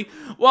story,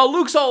 while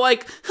Luke's all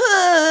like,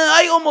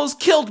 I almost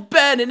killed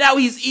Ben and now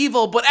he's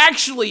evil, but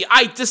actually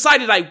I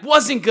decided I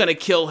wasn't gonna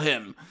kill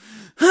him.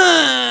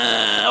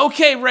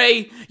 Okay,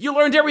 Rey, you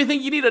learned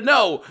everything you need to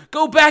know.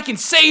 Go back and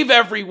save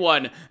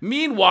everyone.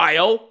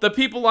 Meanwhile, the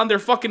people on their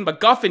fucking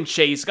MacGuffin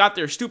chase got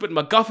their stupid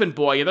MacGuffin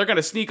boy, and they're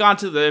gonna sneak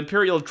onto the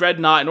Imperial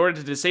Dreadnought in order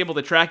to disable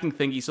the tracking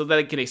thingy so that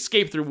it can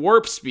escape through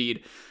warp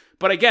speed.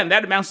 But again,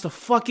 that amounts to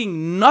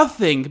fucking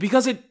nothing,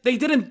 because they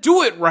didn't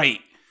do it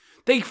right.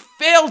 They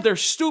failed their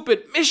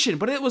stupid mission,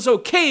 but it was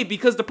okay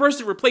because the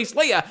person who replaced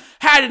Leia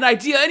had an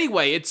idea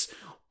anyway.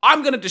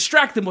 I'm gonna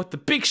distract them with the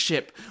big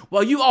ship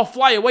while you all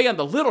fly away on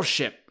the little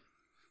ship.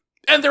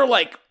 And they're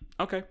like,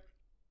 okay.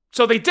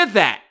 So they did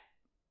that.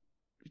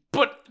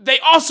 But they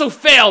also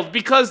failed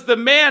because the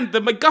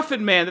MacGuffin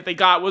man that they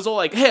got was all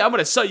like, hey, I'm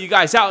gonna sell you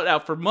guys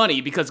out for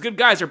money because good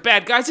guys are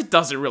bad guys. It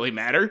doesn't really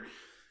matter.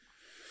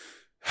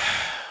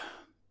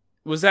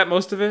 Was that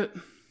most of it?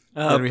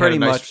 Pretty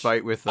much.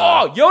 Fight with.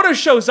 Oh, Yoda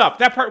shows up.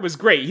 That part was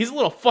great. He's a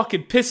little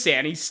fucking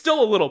pissant. He's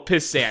still a little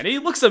pissant. He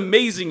looks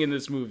amazing in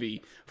this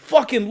movie.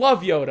 Fucking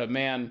love Yoda,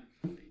 man.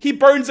 He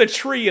burns a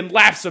tree and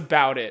laughs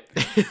about it.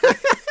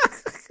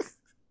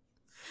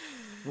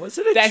 Was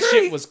it a that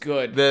tree? Shit was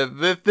good.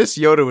 This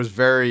Yoda was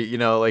very,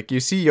 like you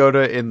see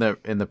Yoda in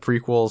the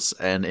prequels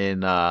and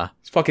in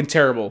it's fucking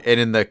terrible. And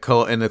in the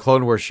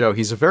Clone Wars show,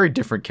 he's a very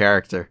different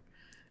character.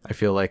 I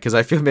feel like, because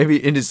I feel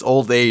maybe in his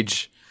old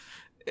age,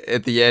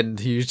 at the end,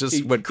 he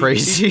just went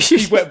crazy.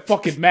 He went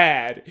fucking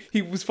mad.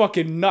 He was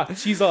fucking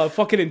nuts. He's a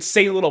fucking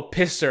insane little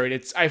pisser,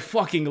 and I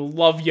fucking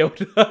love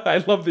Yoda. I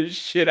love the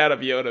shit out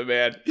of Yoda,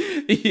 man.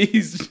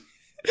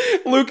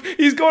 Luke,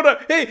 he's going to,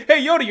 hey,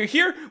 Yoda, you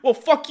here? Well,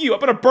 fuck you. I'm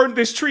going to burn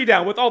this tree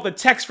down with all the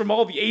text from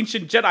all the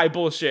ancient Jedi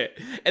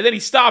bullshit. And then he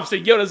stops,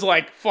 and Yoda's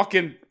like,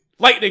 fucking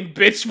lightning,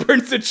 bitch,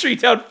 burns the tree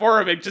down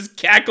for him and just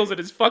cackles in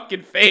his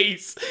fucking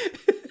face.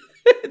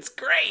 It's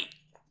great.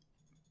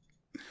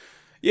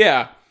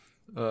 Yeah.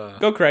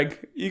 Go,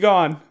 Craig. You go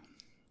on.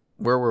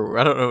 Where were we?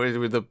 I don't know.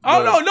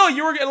 No.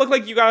 You were. It looked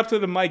like you got up to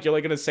the mic. You're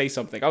like going to say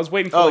something. I was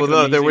waiting for.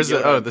 There was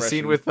the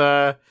scene with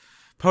Poe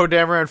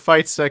Dameron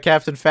fights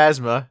Captain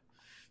Phasma.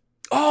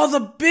 Oh, the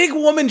big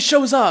woman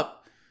shows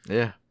up.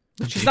 Yeah,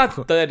 she's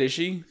not dead, is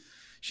she?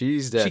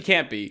 She's dead. She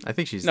can't be. I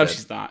think she's dead. No,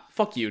 she's not.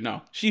 Fuck you.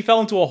 No, she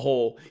fell into a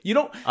hole. You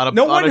don't.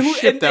 No one who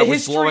in the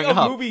history of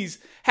movies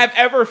have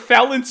ever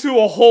fell into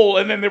a hole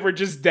and then they were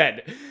just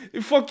dead.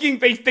 Fucking,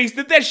 they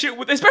did that shit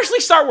with, especially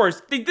Star Wars.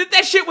 They did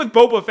that shit with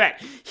Boba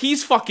Fett.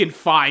 He's fucking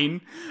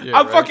fine. Yeah,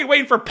 I'm fucking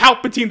waiting for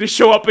Palpatine to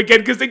show up again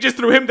because they just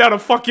threw him down a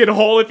fucking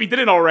hole if he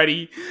didn't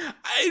already.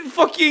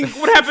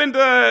 What happened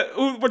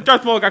when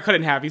Darth Maul got cut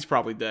in half? He's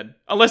probably dead.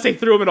 Unless they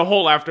threw him in a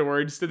hole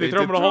afterwards. Did they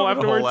throw him in a hole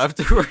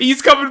afterwards?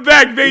 He's coming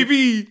back,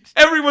 baby.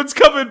 Everyone's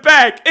coming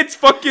back. It's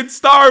fucking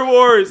Star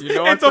Wars. You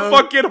know it's a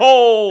fucking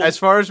hole. As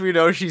far as we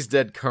know, she's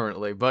dead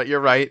currently. But you're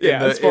right.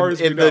 Yeah, as far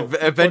as we know.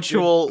 The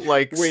eventual,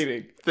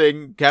 waiting.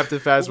 Thing, Captain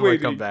Phasma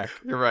would come back.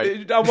 You're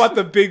right. I want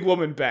the big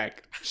woman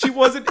back. She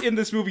wasn't in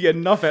this movie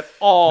enough at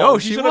all. No,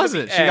 she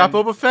wasn't. She got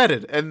Boba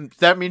Fetted, and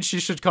that means she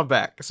should come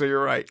back. So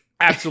you're right.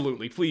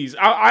 Absolutely, please.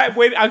 I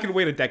can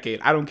wait a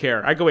decade. I don't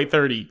care. I can wait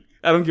 30.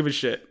 I don't give a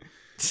shit.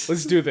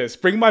 Let's do this.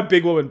 Bring my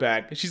big woman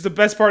back. She's the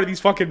best part of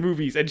these fucking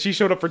movies, and she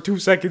showed up for 2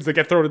 seconds to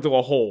get thrown into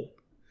a hole.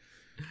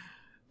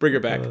 Bring her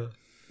back.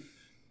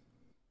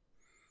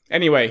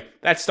 Anyway,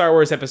 that's Star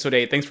Wars Episode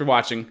 8. Thanks for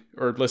watching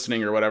or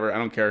listening or whatever. I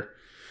don't care.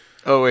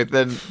 Oh wait,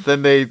 then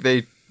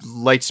they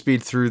light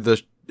speed through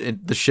the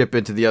ship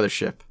into the other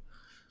ship.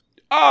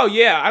 Oh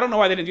yeah, I don't know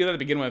why they didn't do that to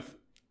begin with.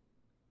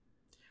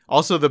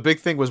 Also, the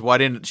big thing was, why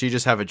didn't she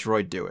just have a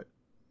droid do it?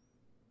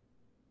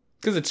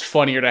 Because it's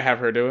funnier to have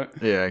her do it.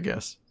 Yeah, I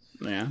guess.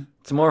 Yeah,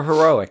 it's more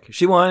heroic.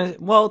 She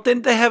wanted. Well,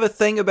 didn't they have a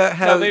thing about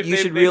how you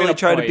should really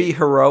try to be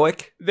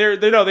heroic? They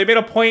made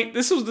a point.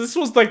 This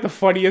was like the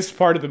funniest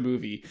part of the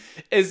movie,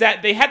 is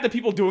that they had the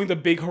people doing the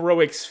big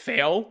heroics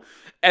fail.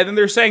 And then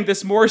they're saying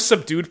this more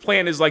subdued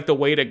plan is like the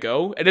way to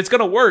go. And it's going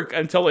to work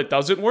until it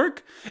doesn't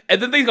work.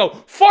 And then they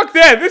go, fuck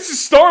that. This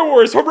is Star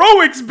Wars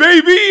heroics,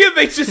 baby. And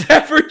they just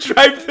have her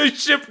drive the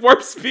ship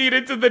warp speed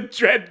into the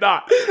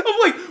Dreadnought. I'm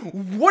like,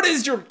 what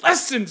is your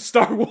lesson,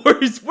 Star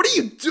Wars? What are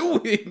you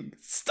doing?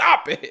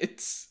 Stop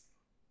it.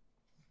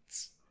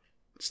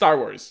 Star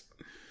Wars.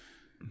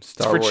 It's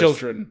for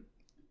children.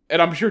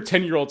 And I'm sure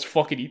 10-year-olds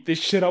fucking eat this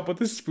shit up with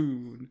a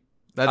spoon.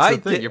 That's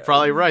the thing. You're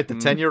probably right. The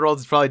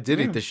 10-year-olds probably did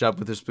eat the shop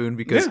with a spoon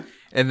because,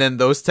 and then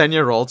those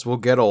 10-year-olds will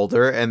get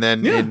older, and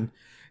then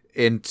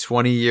in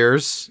 20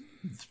 years,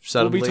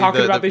 suddenly we'll be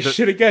talking about this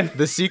shit again.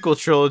 The sequel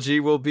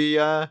trilogy will be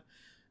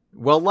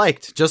well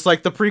liked, just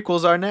like the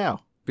prequels are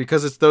now,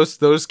 because it's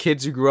those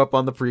kids who grew up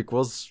on the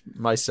prequels,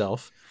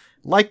 myself,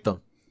 like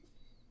them.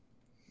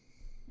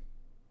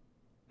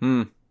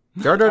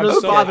 Jar Jar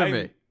doesn't bother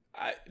me.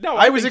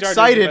 I was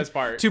excited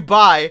to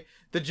buy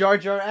the Jar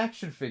Jar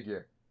action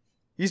figure.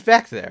 He's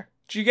back there.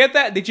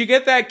 Did you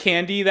get that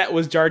candy that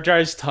was Jar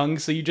Jar's tongue?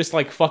 So you just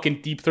like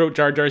fucking deep throat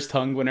Jar Jar's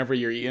tongue whenever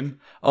you're eating.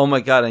 Oh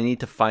my god, I need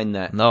to find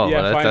that. No,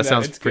 that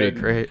sounds it's pretty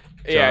good. great.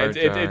 Yeah,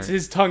 it's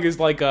his tongue is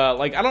like I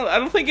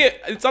don't think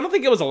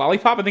it was a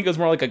lollipop. I think it was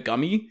more like a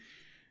gummy.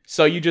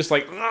 So you just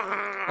like,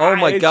 oh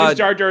my it's god, just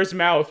Jar Jar's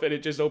mouth, and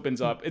it just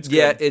opens up. It's good.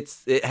 Yeah,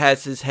 it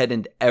has his head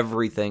and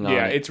everything on it.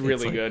 Yeah, it's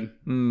really good.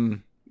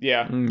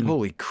 Yeah,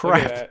 Holy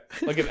crap!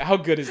 Look at how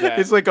good is that?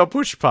 It's like a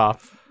push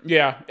pop.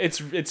 Yeah, it's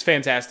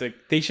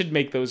fantastic. They should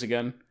make those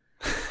again.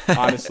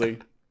 Honestly.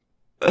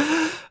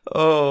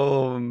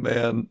 Oh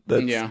man,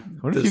 that's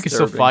What if you could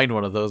still find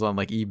one of those on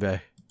like eBay?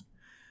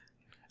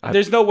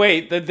 There's no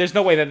way that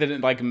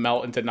didn't like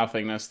melt into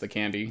nothingness. The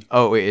candy.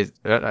 Oh wait,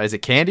 is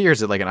it candy or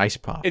is it like an ice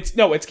pop? It's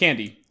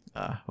candy.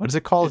 What is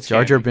it called? It's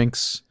Jar Jar candy.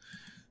 Binks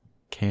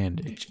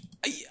candy.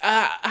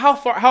 How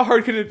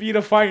hard could it be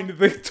to find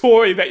the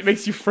toy that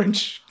makes you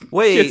French?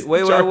 Wait.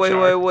 Jar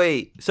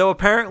Jar? So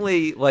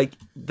apparently, like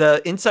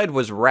the inside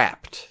was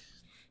wrapped.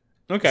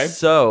 Okay.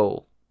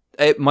 So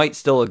it might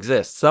still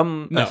exist.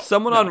 Someone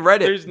on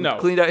Reddit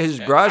cleaned out his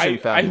garage and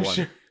found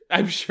one.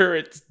 I'm sure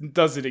it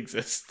doesn't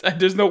exist.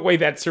 There's no way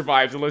that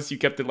survives unless you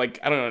kept it like,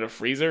 I don't know, in a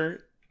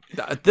freezer.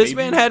 This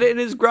man had it in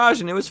his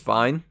garage and it was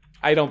fine.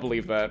 I don't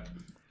believe that.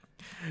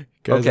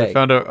 Guys, I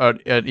found an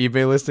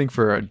eBay listing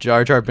for a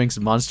Jar Jar Binks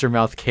Monster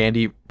Mouth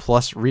Candy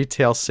plus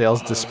retail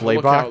sales display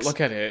box.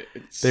 Look at it.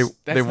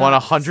 They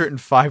want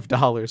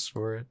 $105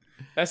 for it.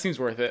 That seems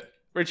worth it.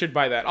 Richard,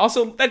 buy that.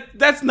 Also,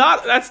 that's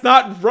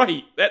not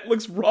right. That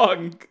looks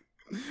wrong.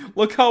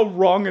 Look how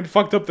wrong and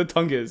fucked up the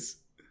tongue is.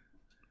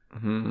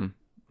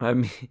 I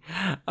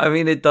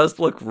mean, it does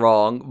look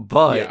wrong,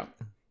 but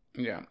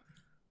yeah,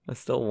 I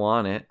still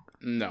want it.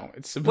 No,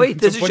 it's wait.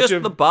 This is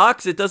just the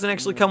box. It doesn't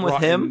actually come with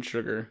him.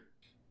 Sugar.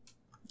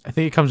 I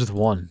think it comes with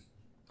one.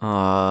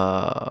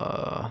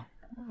 I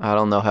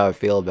don't know how I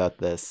feel about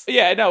this.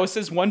 Yeah, no, it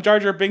says one Jar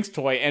Jar Binks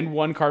toy and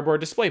one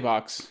cardboard display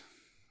box.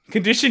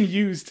 Condition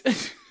used.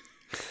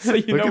 So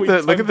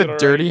look at the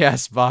dirty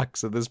ass box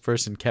that this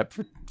person kept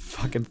for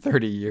fucking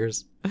 30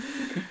 years.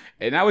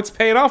 And now it's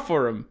paying off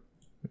for him.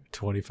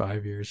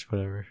 25 years,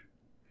 whatever.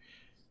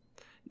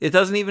 It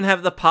doesn't even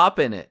have the pop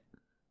in it.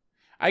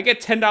 I get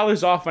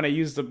 $10 off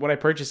when I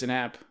purchase an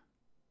app.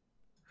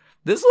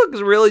 This looks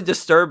really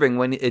disturbing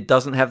when it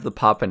doesn't have the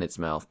pop in its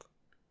mouth.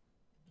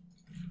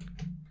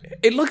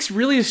 It looks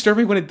really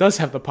disturbing when it does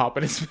have the pop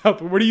in its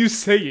mouth. What are you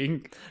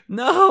saying?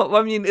 No,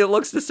 I mean, it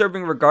looks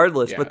disturbing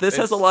regardless, but this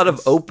has a lot of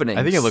openings.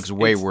 I think it looks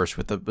way worse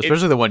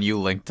especially the one you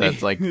linked.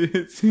 That's like...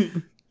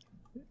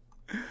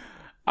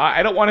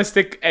 I don't want to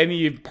stick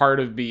any part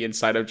of me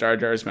inside of Jar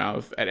Jar's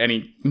mouth at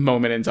any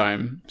moment in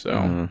time,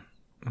 so...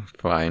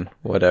 Fine,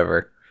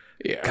 whatever.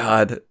 Yeah.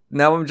 God,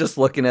 now I'm just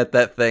looking at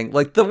that thing.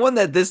 Like, the one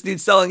that this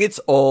dude's selling, it's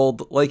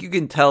old. Like, you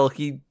can tell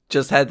he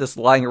just had this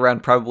lying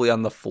around probably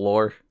on the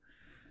floor.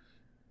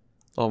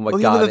 Oh my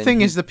god. The thing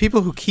is, the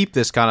people who keep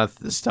this kind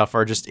of stuff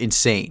are just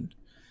insane.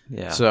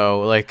 Yeah. So,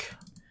 like,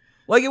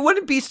 it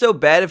wouldn't be so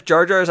bad if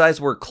Jar Jar's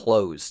eyes were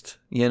closed,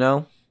 you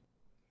know?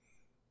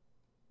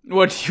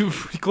 What, you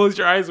close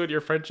your eyes when you're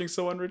Frenching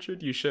someone,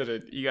 Richard? You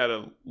shouldn't. You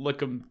gotta look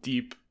them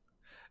deep.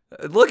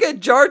 Look at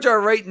Jar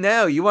Jar right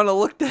now. You want to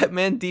look that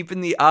man deep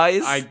in the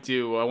eyes? I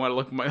do. I want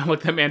to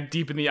look that man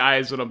deep in the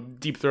eyes when I'm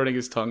deep throating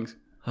his tongue.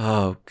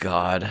 Oh,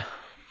 God.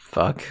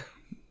 Fuck.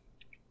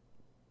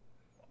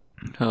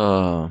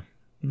 Oh,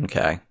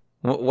 okay.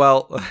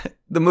 Well,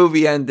 the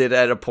movie ended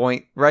at a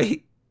point,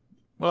 right?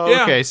 Well,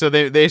 yeah. Okay, so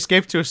they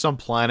escaped to some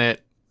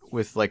planet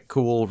with, like,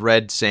 cool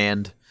red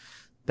sand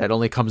that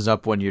only comes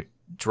up when you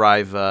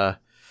drive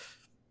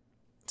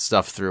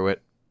stuff through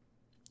it.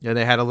 Yeah,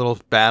 they had a little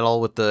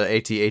battle with the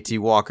AT-AT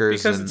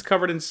walkers. Because it's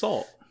covered in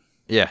salt.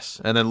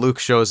 Yes, and then Luke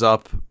shows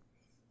up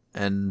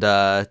and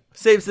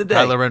saves the day.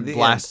 Kylo Ren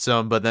blasts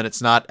him, but then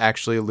it's not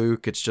actually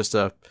Luke. It's just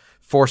a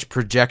force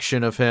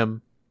projection of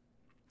him.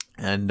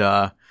 And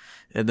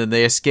then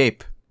they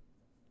escape.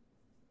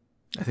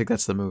 I think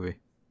that's the movie.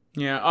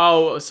 Yeah.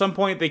 Oh, at some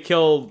point they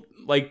kill,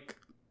 like,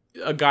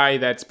 a guy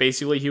that's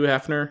basically Hugh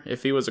Hefner,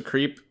 if he was a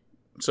creep.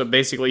 So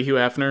basically Hugh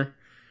Hefner.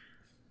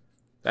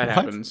 That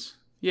happens.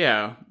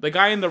 Yeah, the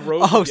guy in the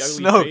robe. Oh, with the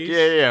ugly Snoke.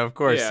 face. Yeah, of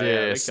course.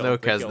 Yeah.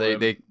 Snoke has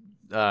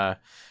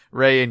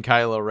Rey and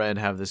Kylo Ren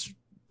have this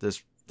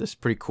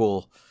pretty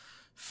cool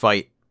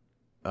fight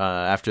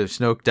after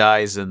Snoke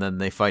dies, and then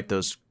they fight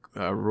those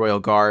royal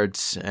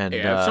guards. And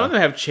some of them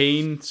have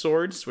chain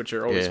swords, which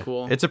are always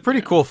cool. It's a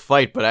pretty cool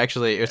fight, but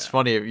actually, it's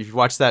funny if you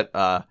watch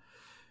that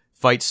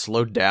fight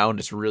slowed down.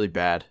 It's really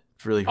bad.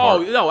 It's really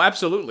hard. Oh no,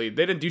 absolutely,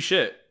 they didn't do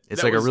shit.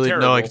 It's like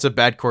it's a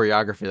bad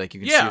choreography. Like you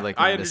can see, like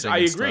I missing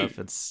agree.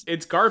 Stuff.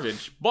 It's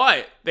garbage,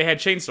 but they had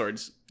chain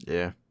swords.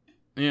 Yeah,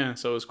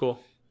 so it was cool.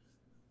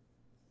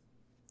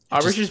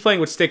 Richard's playing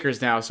with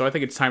stickers now, so I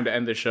think it's time to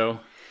end the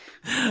show.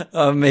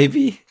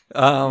 Maybe.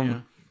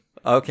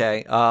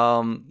 Okay.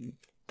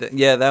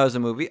 Yeah, that was a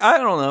movie. I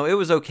don't know. It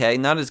was okay.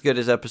 Not as good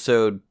as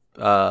episode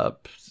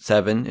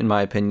 7, in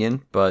my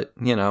opinion, but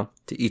to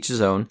each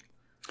his own.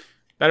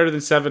 Better than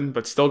 7,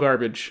 but still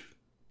garbage.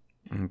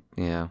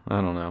 Yeah,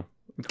 I don't know.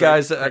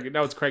 Guys,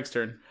 now it's Craig's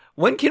turn.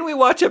 When can we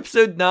watch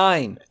episode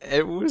 9?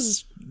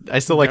 I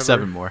still like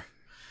 7 more.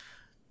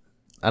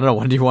 I don't know.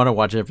 When do you want to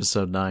watch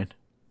episode 9?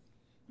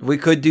 We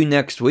could do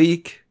next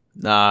week.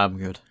 Nah, I'm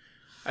good.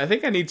 I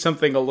think I need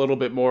something a little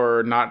bit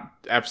more not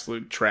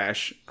absolute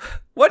trash.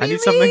 What do you mean? I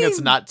need something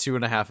that's not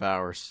 2.5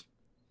 hours.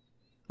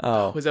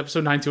 Oh. Was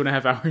episode 9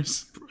 2.5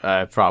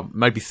 hours?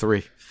 Might be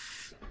 3.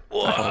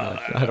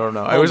 I don't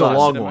know. It was a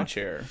long one.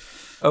 Chair.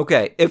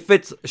 Okay, if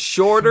it's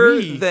shorter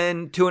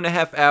than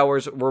 2.5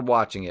 hours, we're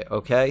watching it,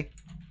 okay?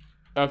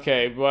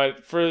 Okay,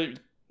 but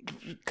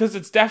because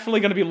it's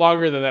definitely going to be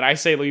longer than that, I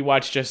say we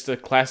watch just a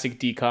classic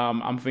DCOM.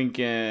 I'm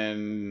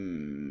thinking...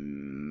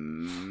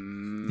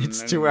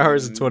 It's 2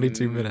 hours and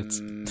 22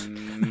 minutes.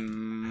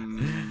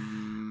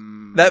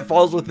 That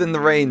falls within the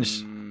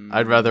range.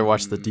 I'd rather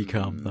watch the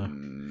DCOM, though.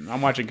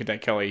 I'm watching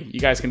Cadet Kelly. You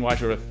guys can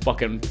watch whatever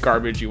fucking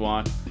garbage you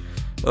want.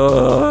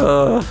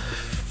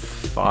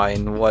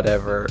 Fine,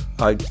 whatever.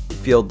 I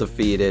feel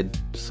defeated,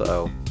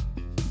 so...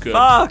 Good.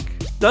 Fuck!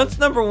 Dunce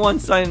number 1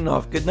 signing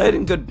off. Good night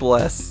and good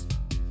bless.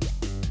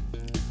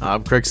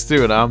 I'm Craig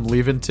Stew, and I'm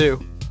leaving too.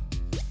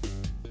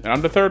 And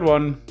I'm the third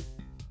one.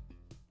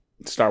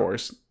 Star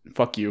Wars.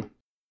 Fuck you.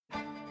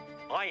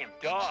 I am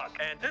Dog,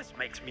 and this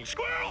makes me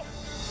squirrel.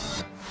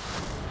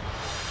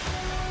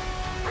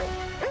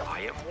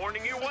 I am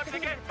warning you once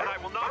again, but I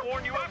will not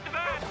warn you after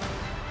that.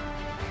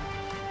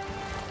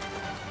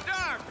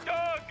 Doug!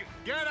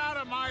 Get out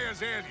of my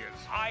azaleas.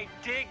 I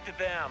digged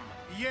them.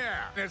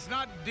 Yeah, it's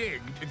not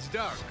digged, it's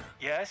dug.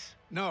 Yes?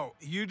 No,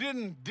 you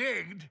didn't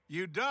digged,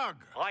 you dug.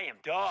 I am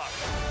Dog.